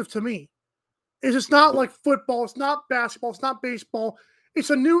impressive to me. It's not like football, it's not basketball, it's not baseball. It's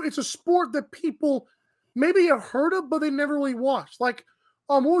a sport that people maybe have heard of, but they never really watched. Like,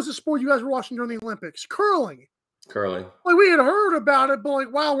 what was the sport you guys were watching during the Olympics? Curling. Curling. Like, we had heard about it, but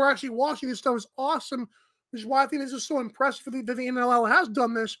like, wow, we're actually watching this stuff. Is awesome. Which is why I think this is so impressive that the NLL has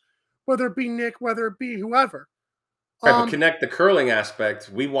done this, whether it be Nick, whether it be whoever. Right, but connect the curling aspect.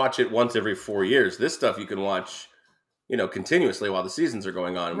 We watch it once every 4 years. This stuff you can watch, continuously while the seasons are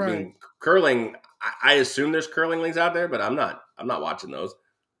going on. Right. I mean, curling, I assume there's curling leagues out there, but I'm not watching those.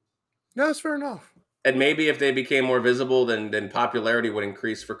 No, that's fair enough. And maybe if they became more visible, then popularity would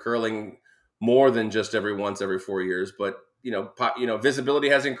increase for curling more than just every 4 years. But visibility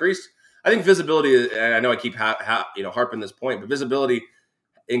has increased. I think visibility, and I know I keep harping this point, but visibility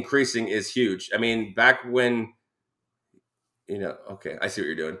increasing is huge. I mean, back when, okay, I see what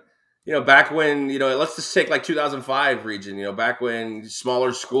you're doing. Back when, let's just take like 2005 region, back when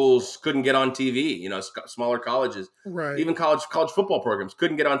smaller schools couldn't get on TV, smaller colleges, right? Even college football programs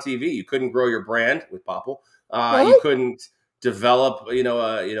couldn't get on TV. You couldn't grow your brand with Popple. You couldn't develop,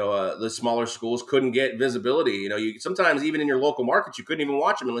 the smaller schools couldn't get visibility. You sometimes even in your local markets, you couldn't even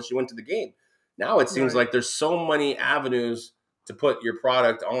watch them unless you went to the game. Now it seems like there's so many avenues to put your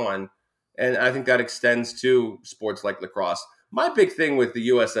product on. And I think that extends to sports like lacrosse. My big thing with the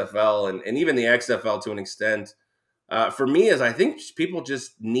USFL and even the XFL to an extent, for me, is I think people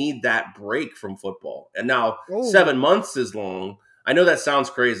just need that break from football. And now 7 months is long. I know that sounds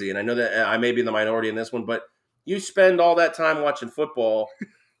crazy, and I know that I may be in the minority in this one, but you spend all that time watching football,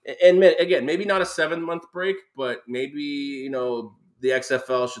 and again, maybe not a 7-month break, but maybe, the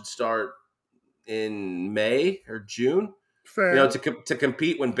XFL should start in May or June. Fair. To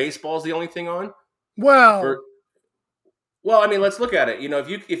compete when baseball is the only thing on. Well, I mean, let's look at it.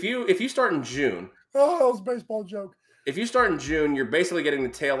 If you start in June. Oh, that was a baseball joke. If you start in June, you're basically getting the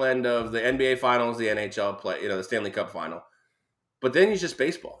tail end of the NBA Finals, the NHL play, the Stanley Cup Final. But then it's just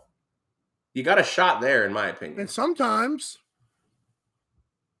baseball. You got a shot there, in my opinion. And sometimes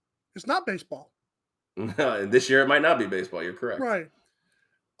it's not baseball. This year it might not be baseball. You're correct. Right.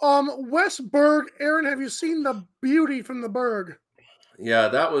 West Berg, Aaron, have you seen the beauty from the Berg? Yeah,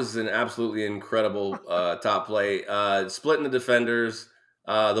 that was an absolutely incredible top play. Splitting the defenders,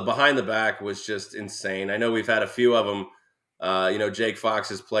 the behind the back was just insane. I know we've had a few of them. Jake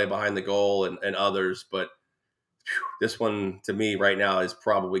Fox's play behind the goal and others, but this one to me right now is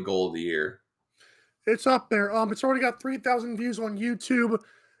probably goal of the year. It's up there. It's already got 3,000 views on YouTube,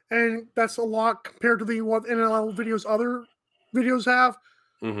 and that's a lot compared to what NLL videos other videos have.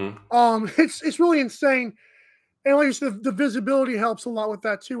 It's really insane. And like you said, the visibility helps a lot with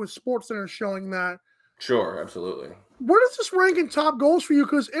that too, with SportsCenter showing that. Sure, absolutely. Where does this rank in top goals for you?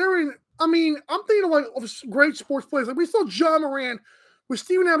 Because Aaron, I'm thinking of great sports plays. Like we saw John Moran with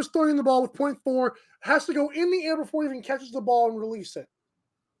Steven Adams throwing the ball with 0.4, has to go in the air before he even catches the ball and release it.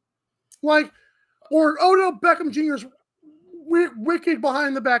 Or Odell Beckham Jr.'s wicked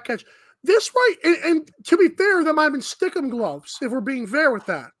behind the back catch. This right, and to be fair, that might have been Stickum gloves, if we're being fair with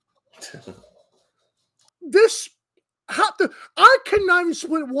that. I cannot even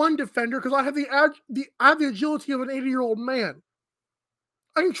split one defender because I have the agility of an 80-year-old man.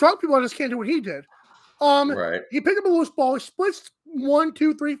 I can truck people, I just can't do what he did. Right. He picked up a loose ball, he splits 1,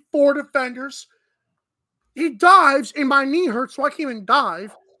 2, 3, 4 defenders. He dives, and my knee hurts, so I can't even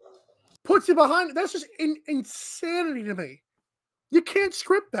dive. Puts it behind. That's just insanity to me. You can't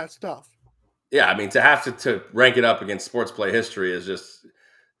script that stuff. Yeah, I mean, to have to rank it up against sports play history is just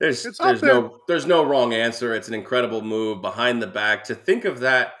there's no wrong answer. It's an incredible move behind the back. To think of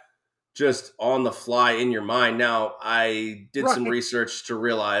that just on the fly in your mind. Now, I did some research to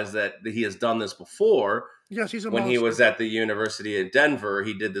realize that he has done this before. Yes, he's a when monster. he was at the University of Denver,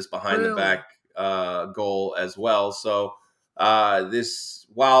 he did this behind the back goal as well. So this,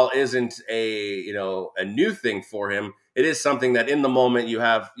 while isn't a new thing for him, it is something that in the moment you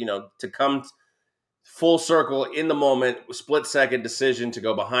have, to come full circle in the moment, split second decision to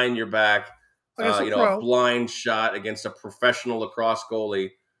go behind your back, a blind shot against a professional lacrosse goalie.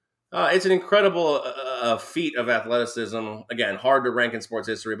 It's an incredible feat of athleticism. Again, hard to rank in sports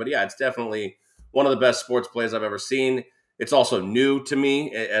history, but yeah, it's definitely one of the best sports plays I've ever seen. It's also new to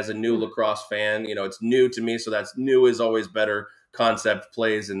me as a new lacrosse fan. It's new to me, so that's new is always better. Concept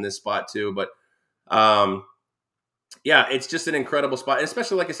plays in this spot too, but yeah, it's just an incredible spot. And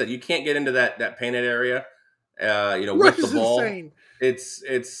especially, like I said, you can't get into that painted area, with the ball. Insane.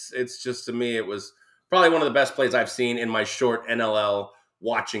 It's just, to me, it was probably one of the best plays I've seen in my short NLL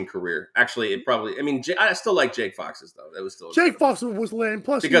watching career. Actually, I still like Jake Fox's though. That was still Jake Fox was laying.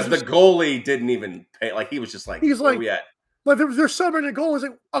 Plus, because the goalie didn't even pay. Like he was just like, he's like, where we at? Like there's somebody a goal. It's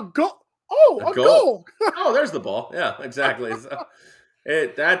like a goal. Oh, a goal. Oh, there's the ball. Yeah, exactly. So,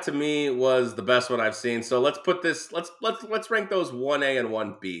 that to me was the best one I've seen. So let's put this. Let's rank those 1A and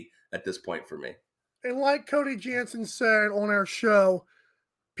 1B at this point for me. And like Cody Jansen said on our show,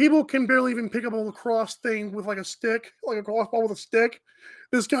 people can barely even pick up a lacrosse thing with like a stick, like a golf ball with a stick.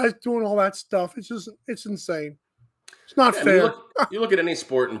 This guy's doing all that stuff. It's insane. It's not fair. You look at any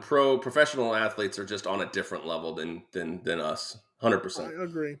sport, and professional athletes are just on a different level than us. 100%. I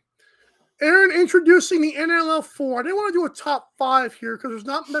agree. Aaron, introducing the NLL 4. I didn't want to do a top 5 here because there's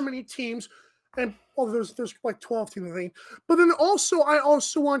not that many teams, and there's like 12 teams, I think. But then I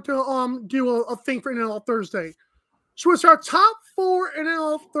also want to do a thing for NLL Thursday. So it's our top 4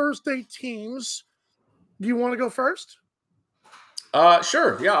 NLL Thursday teams. Do you want to go first?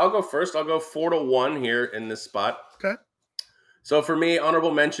 Sure. Yeah, I'll go first. I'll go 4-1 here in this spot. Okay. So for me,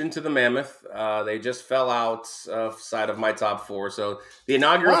 honorable mention to the Mammoth. They just fell outside of my top 4. So the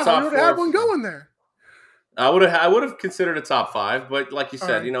inaugural top 4. You would have one going there. I would have considered a top 5, but like you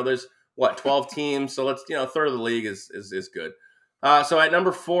said, there's 12 teams. So let's, a third of the league is good. So at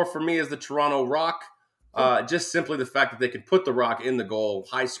number 4 for me is the Toronto Rock. Just simply the fact that they can put the Rock in the goal,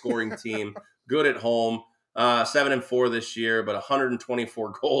 high scoring team, good at home. 7-4 this year, but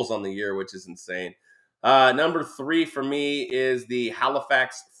 124 goals on the year, which is insane. Number 3 for me is the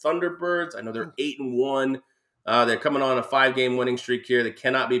Halifax Thunderbirds. I know they're 8-1. They're coming on a 5-game winning streak here. They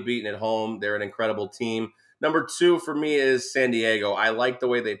cannot be beaten at home. They're an incredible team. Number 2 for me is San Diego. I like the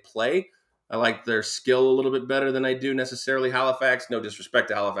way they play. I like their skill a little bit better than I do necessarily Halifax. No disrespect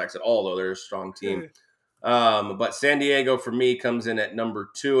to Halifax at all, though. They're a strong team. But San Diego for me comes in at number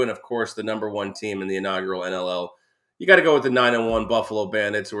 2, and of course the number 1 team in the inaugural NLL. You got to go with the 9-1 Buffalo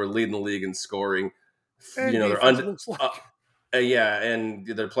Bandits, who are leading the league in scoring. And and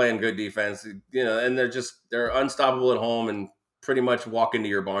they're playing good defense. And they're unstoppable at home and pretty much walk into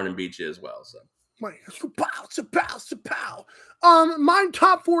your barn and beat you as well. So. My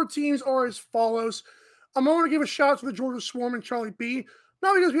top 4 teams are as follows. I want to give a shout out to the Georgia Swarm and Charlie B.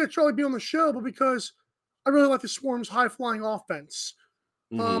 Not because we had Charlie B on the show, but because I really like the Swarm's high-flying offense.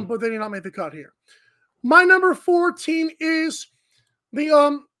 But they did not make the cut here. My number 4 team is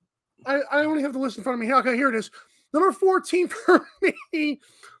The I only have the list in front of me. Okay, here it is. Number 14 for me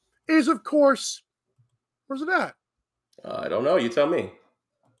is, of course, where's it at? I don't know. You tell me.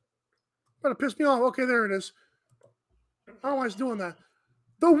 Better piss me off. Okay, there it is. I don't know why it's doing that.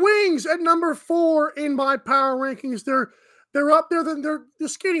 The Wings at number 4 in my power rankings. They're up there. They're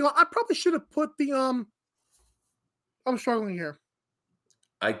skating. I probably should have put the I'm struggling here.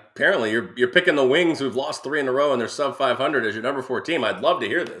 Apparently, you're picking the Wings, who've lost 3 in a row, and they're sub 500 as your number 4 team. I'd love to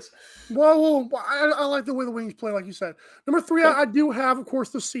hear this. Well, I like the way the Wings play, like you said. Number 3, I do have, of course,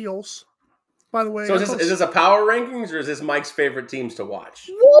 the Seals. By the way, so is this a power rankings, or is this Mike's favorite teams to watch?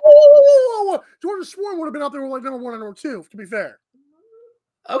 Whoa! Georgia Swarm would have been out there with like number 1 and number 2. To be fair.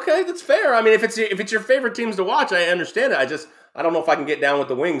 Okay, that's fair. I mean, if it's your favorite teams to watch, I understand it. I don't know if I can get down with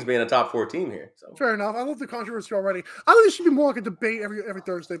the Wings being a top 4 team here. So fair enough. I love the controversy already. I think this should be more like a debate every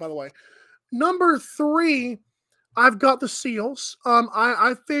Thursday. By the way, number 3, I've got the Seals.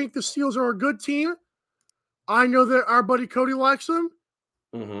 I think the Seals are a good team. I know that our buddy Cody likes them,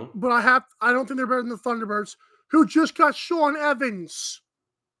 but I don't think they're better than the Thunderbirds, who just got Sean Evans.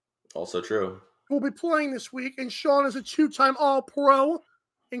 Also true. Who will be playing this week, and Sean is a 2-time All-Pro.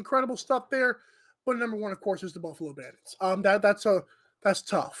 Incredible stuff there. But number 1, of course, is the Buffalo Bandits. That's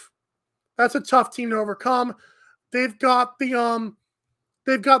tough. That's a tough team to overcome. They've got the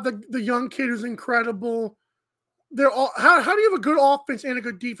young kid who's incredible. They're all how do you have a good offense and a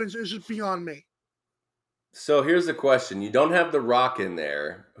good defense is just beyond me. So here's the question. You don't have the Rock in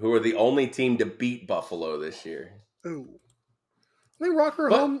there, who are the only team to beat Buffalo this year. Ooh. I think Rock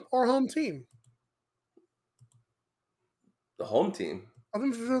are our home team. The home team? I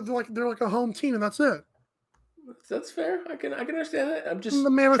think they're like a home team, and that's it. That's fair. I can understand that. I'm just the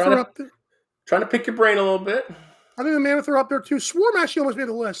Mammoth are up there. Trying to pick your brain a little bit. I think the Mammoth are up there too. Swarm actually almost made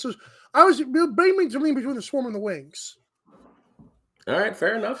the list. So I was debating between the Swarm and the Wings. All right,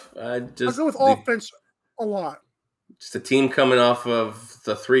 fair enough. I go with offense a lot. Just a team coming off of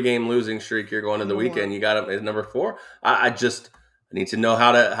the 3-game losing streak here going into the weekend. You got them at number 4. I need to know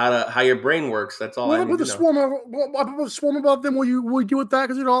how your brain works. That's all I need to know. I put the Swarm above them. Will you do with that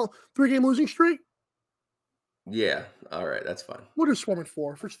because it's all 3-game losing streak? Yeah. All right. That's fine. We'll do Swarm at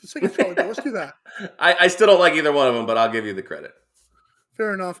 4 for the sake of let's do that. I still don't like either one of them, but I'll give you the credit.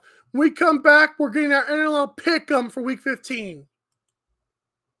 Fair enough. When we come back, we're getting our NLL pick'em for Week 15.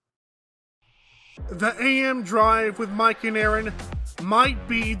 The AM Drive with Mike and Aaron might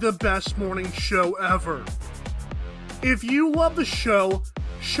be the best morning show ever. If you love the show,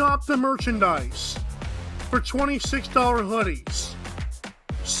 shop the merchandise for $26 hoodies,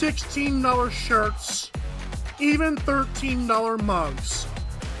 $16 shirts, even $13 mugs.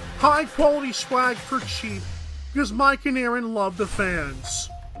 High quality swag for cheap because Mike and Aaron love the fans.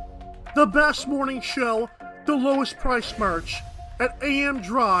 The best morning show, the lowest price merch at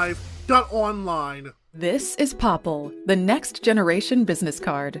amdrive.online. This is Popple, the next generation business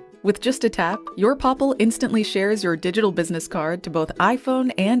card. With just a tap, your Popple instantly shares your digital business card to both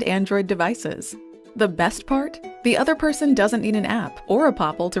iPhone and Android devices. The best part? The other person doesn't need an app or a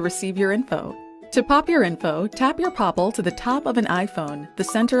Popple to receive your info. To pop your info, tap your Popple to the top of an iPhone, the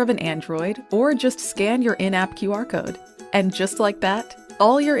center of an Android, or just scan your in-app QR code. And just like that,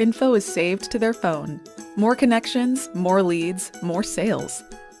 all your info is saved to their phone. More connections, more leads, more sales.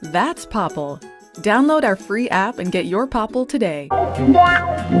 That's Popple. Download our free app and get your Popple today.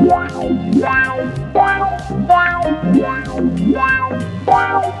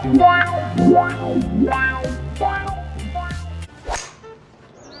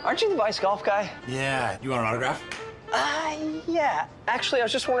 Aren't you the Vice Golf guy? Yeah. You want an autograph? Yeah. Actually, I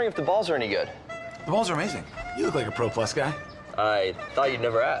was just wondering if the balls are any good. The balls are amazing. You look like a Pro Plus guy. I thought you'd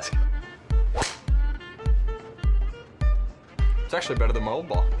never ask. It's actually better than my old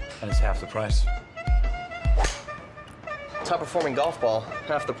ball. And it's half the price. Top performing golf ball,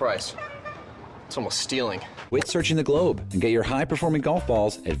 half the price. It's almost stealing. Quit searching the globe and get your high-performing golf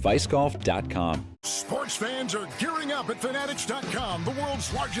balls at vicegolf.com. Sports fans are gearing up at Fanatics.com, the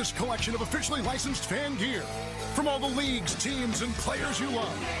world's largest collection of officially licensed fan gear. From all the leagues, teams, and players you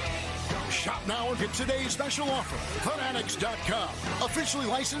love. Shop now and get today's special offer. Fanatics.com, officially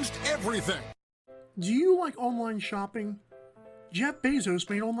licensed everything. Do you like online shopping? Jeff Bezos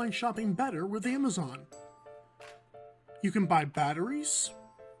made online shopping better with Amazon. You can buy batteries,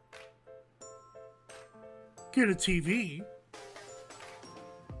 get a TV,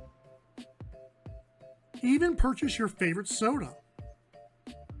 even purchase your favorite soda.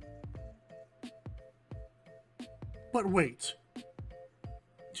 But wait,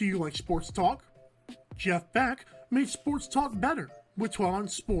 do you like sports talk? Jeff Beck made sports talk better with 12 on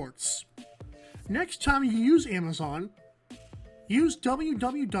Sports. Next time you use Amazon, use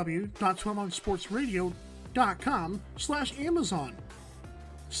www.12onsportsradio.com/Amazon.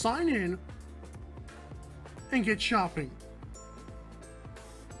 Sign in and get shopping.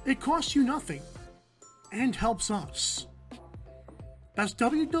 It costs you nothing and helps us. That's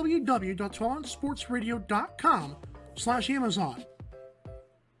www.12onsportsradio.com/Amazon.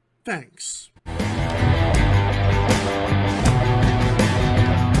 Thanks.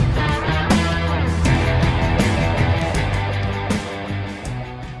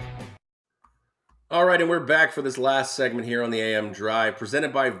 All right, and we're back for this last segment here on the AM Drive,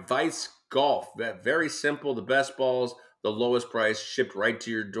 presented by Vice Golf. Very simple, the best balls, the lowest price, shipped right to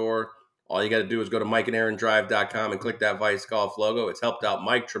your door. All you got to do is go to MikeandAaronDrive.com and click that Vice Golf logo. It's helped out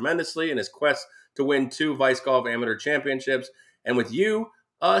Mike tremendously in his quest to win 2 Vice Golf Amateur Championships. And with you,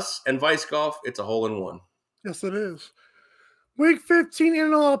 us, and Vice Golf, it's a hole-in-one. Yes, it is. Week 15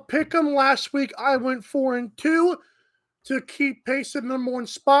 in a pick'em. Last week, I went 4-2 to keep pace at number 1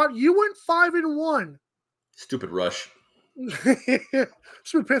 spot. You went 5-1. Stupid Rush.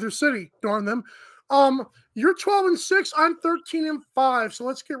 Stupid Panther City, darn them. You're 12-6. I'm 13-5. So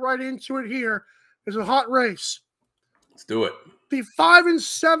let's get right into it here. It's a hot race. Let's do it. The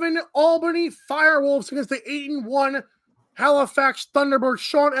 5-7 Albany Firewolves against the 8-1 Halifax Thunderbirds.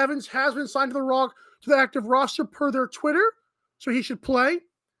 Sean Evans has been signed to the active roster per their Twitter, so he should play.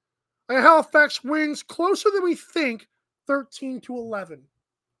 And Halifax wins closer than we think, 13-11.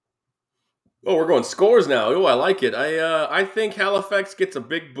 Oh, we're going scores now. Oh, I like it. I think Halifax gets a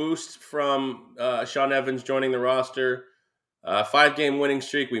big boost from Sean Evans joining the roster. 5-game winning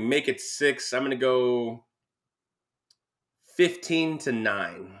streak. We make it 6. I'm going to go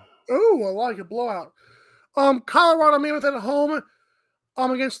 15-9. Oh, I like it. Blowout. Colorado Mammoth at home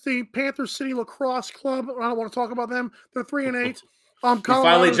against the Panther City Lacrosse Club. I don't want to talk about them. They're 3-8. You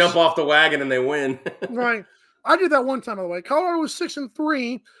finally jump off the wagon and they win. Right. I did that one time, by the way. Colorado was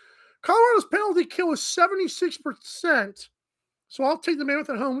 6-3. Colorado's penalty kill was 76%. So I'll take the Mammoth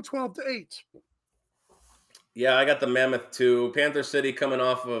at home 12-8. Yeah, I got the Mammoth too. Panther City coming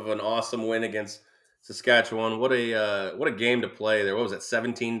off of an awesome win against Saskatchewan. What a game to play there. What was it?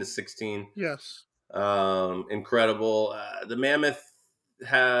 17-16. Yes. Incredible. The Mammoth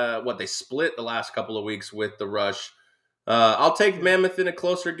they split the last couple of weeks with the Rush. I'll take Mammoth in a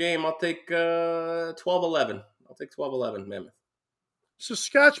closer game. I'll take 12-11. I'll take 12-11 Mammoth.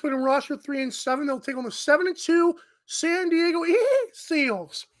 Saskatchewan and Rush are 3-7. They'll take on the 7-2 San Diego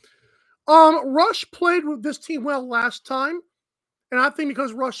Seals. Rush played with this team well last time, and I think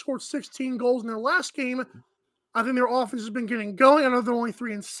because Rush scored 16 goals in their last game, I think their offense has been getting going. I know they're only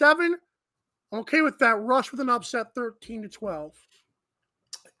 3-7. I'm okay with that. Rush with an upset, 13-12.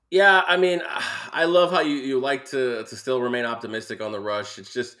 Yeah, I mean, I love how you like to still remain optimistic on the Rush.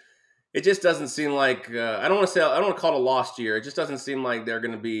 It just doesn't seem like I don't want to call it a lost year. It just doesn't seem like they're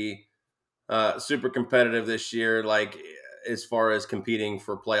going to be super competitive this year, like as far as competing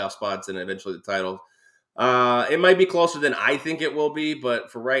for playoff spots and eventually the title. It might be closer than I think it will be, but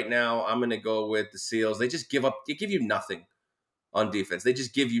for right now, I'm going to go with the Seals. They just give you nothing on defense. They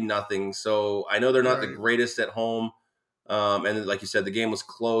just give you nothing. So I know they're not the greatest at home. And like you said, the game was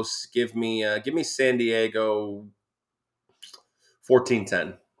close. Give me San Diego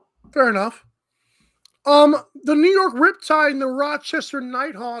 14-10. Fair enough. The New York Riptide and the Rochester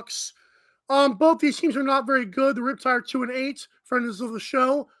Nighthawks. Both these teams are not very good. The Riptide are 2-8, friends of the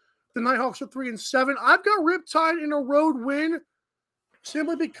show. The Nighthawks are 3-7. I've got Riptide in a road win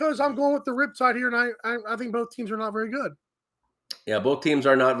simply because I'm going with the Riptide here, and I think both teams are not very good. Yeah, both teams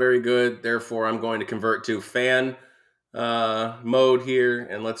are not very good. Therefore, I'm going to convert to fan mode here,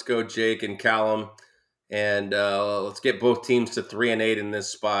 and let's go Jake and Callum. And let's get both teams to 3-8 in this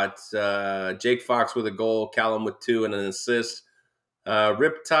spot. Jake Fox with a goal, Callum with 2 and an assist.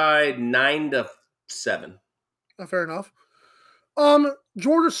 Riptide 9-7. Fair enough.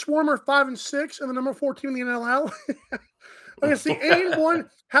 Georgia Swarmer 5-6, and the number 14 in the NLL. Against the 8-1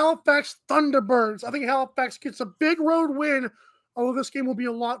 Halifax Thunderbirds. I think Halifax gets a big road win, although this game will be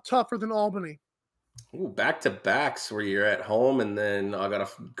a lot tougher than Albany. Ooh, back-to-backs where you're at home, and then I got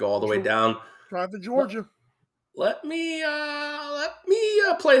to go all the way down. Drive to Georgia. Let me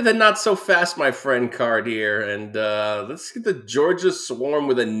play the not so fast, my friend card here, and let's get the Georgia Swarm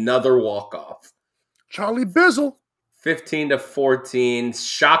with another walk-off. Charlie Bizzle, 15-14,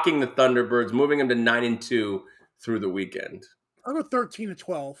 shocking the Thunderbirds, moving them to 9-2 through the weekend. I'll go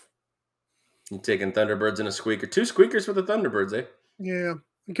 13-12. You taking Thunderbirds and a squeaker? 2 squeakers for the Thunderbirds, eh? Yeah.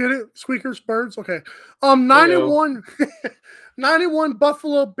 Get it? Squeakers, birds. Okay. 9-1, 9-1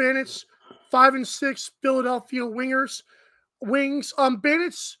 Buffalo Bandits, 5-6 Philadelphia Wings.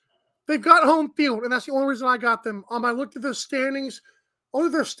 Bandits they've got home field, and that's the only reason I got them. I looked at the standings, only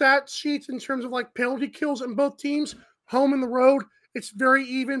their stat sheets in terms of like penalty kills in both teams, home and the road. It's very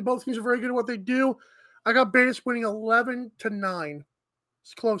even. Both teams are very good at what they do. I got Bandits winning 11-9.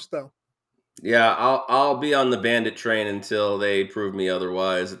 It's close though. Yeah, I'll be on the Bandit train until they prove me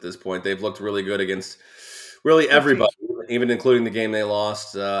otherwise. At this point, they've looked really good against really everybody, even including the game they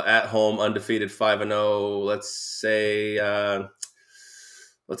lost at home, undefeated 5-0. Let's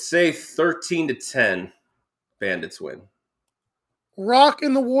say 13-10. Bandits win. Rock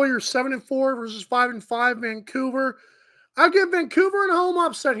and the Warriors 7-4 versus 5-5. Vancouver. I give Vancouver an home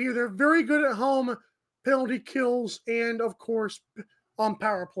upset here. They're very good at home penalty kills and, of course, on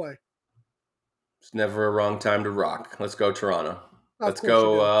power play. It's never a wrong time to rock. Let's go Toronto. Let's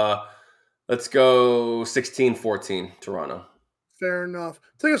go 16-14 Toronto. Fair enough.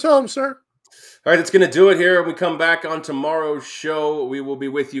 Take us home, sir. All right, that's going to do it here. When we come back on tomorrow's show, we will be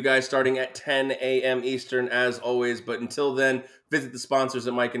with you guys starting at 10 a.m. Eastern as always. But until then, visit the sponsors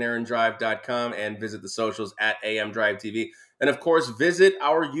at MikeandAaronDrive.com and visit the socials at AM Drive TV. And of course, visit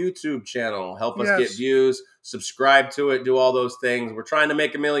our YouTube channel. Help us get views, subscribe to it, do all those things. We're trying to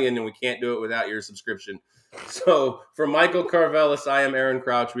make 1 million and we can't do it without your subscription. So for Michael Carvelis, I am Aaron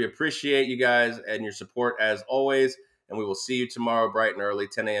Crouch. We appreciate you guys and your support as always. And we will see you tomorrow bright and early,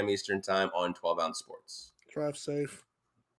 10 a.m. Eastern time on 12 Ounce Sports. Drive safe.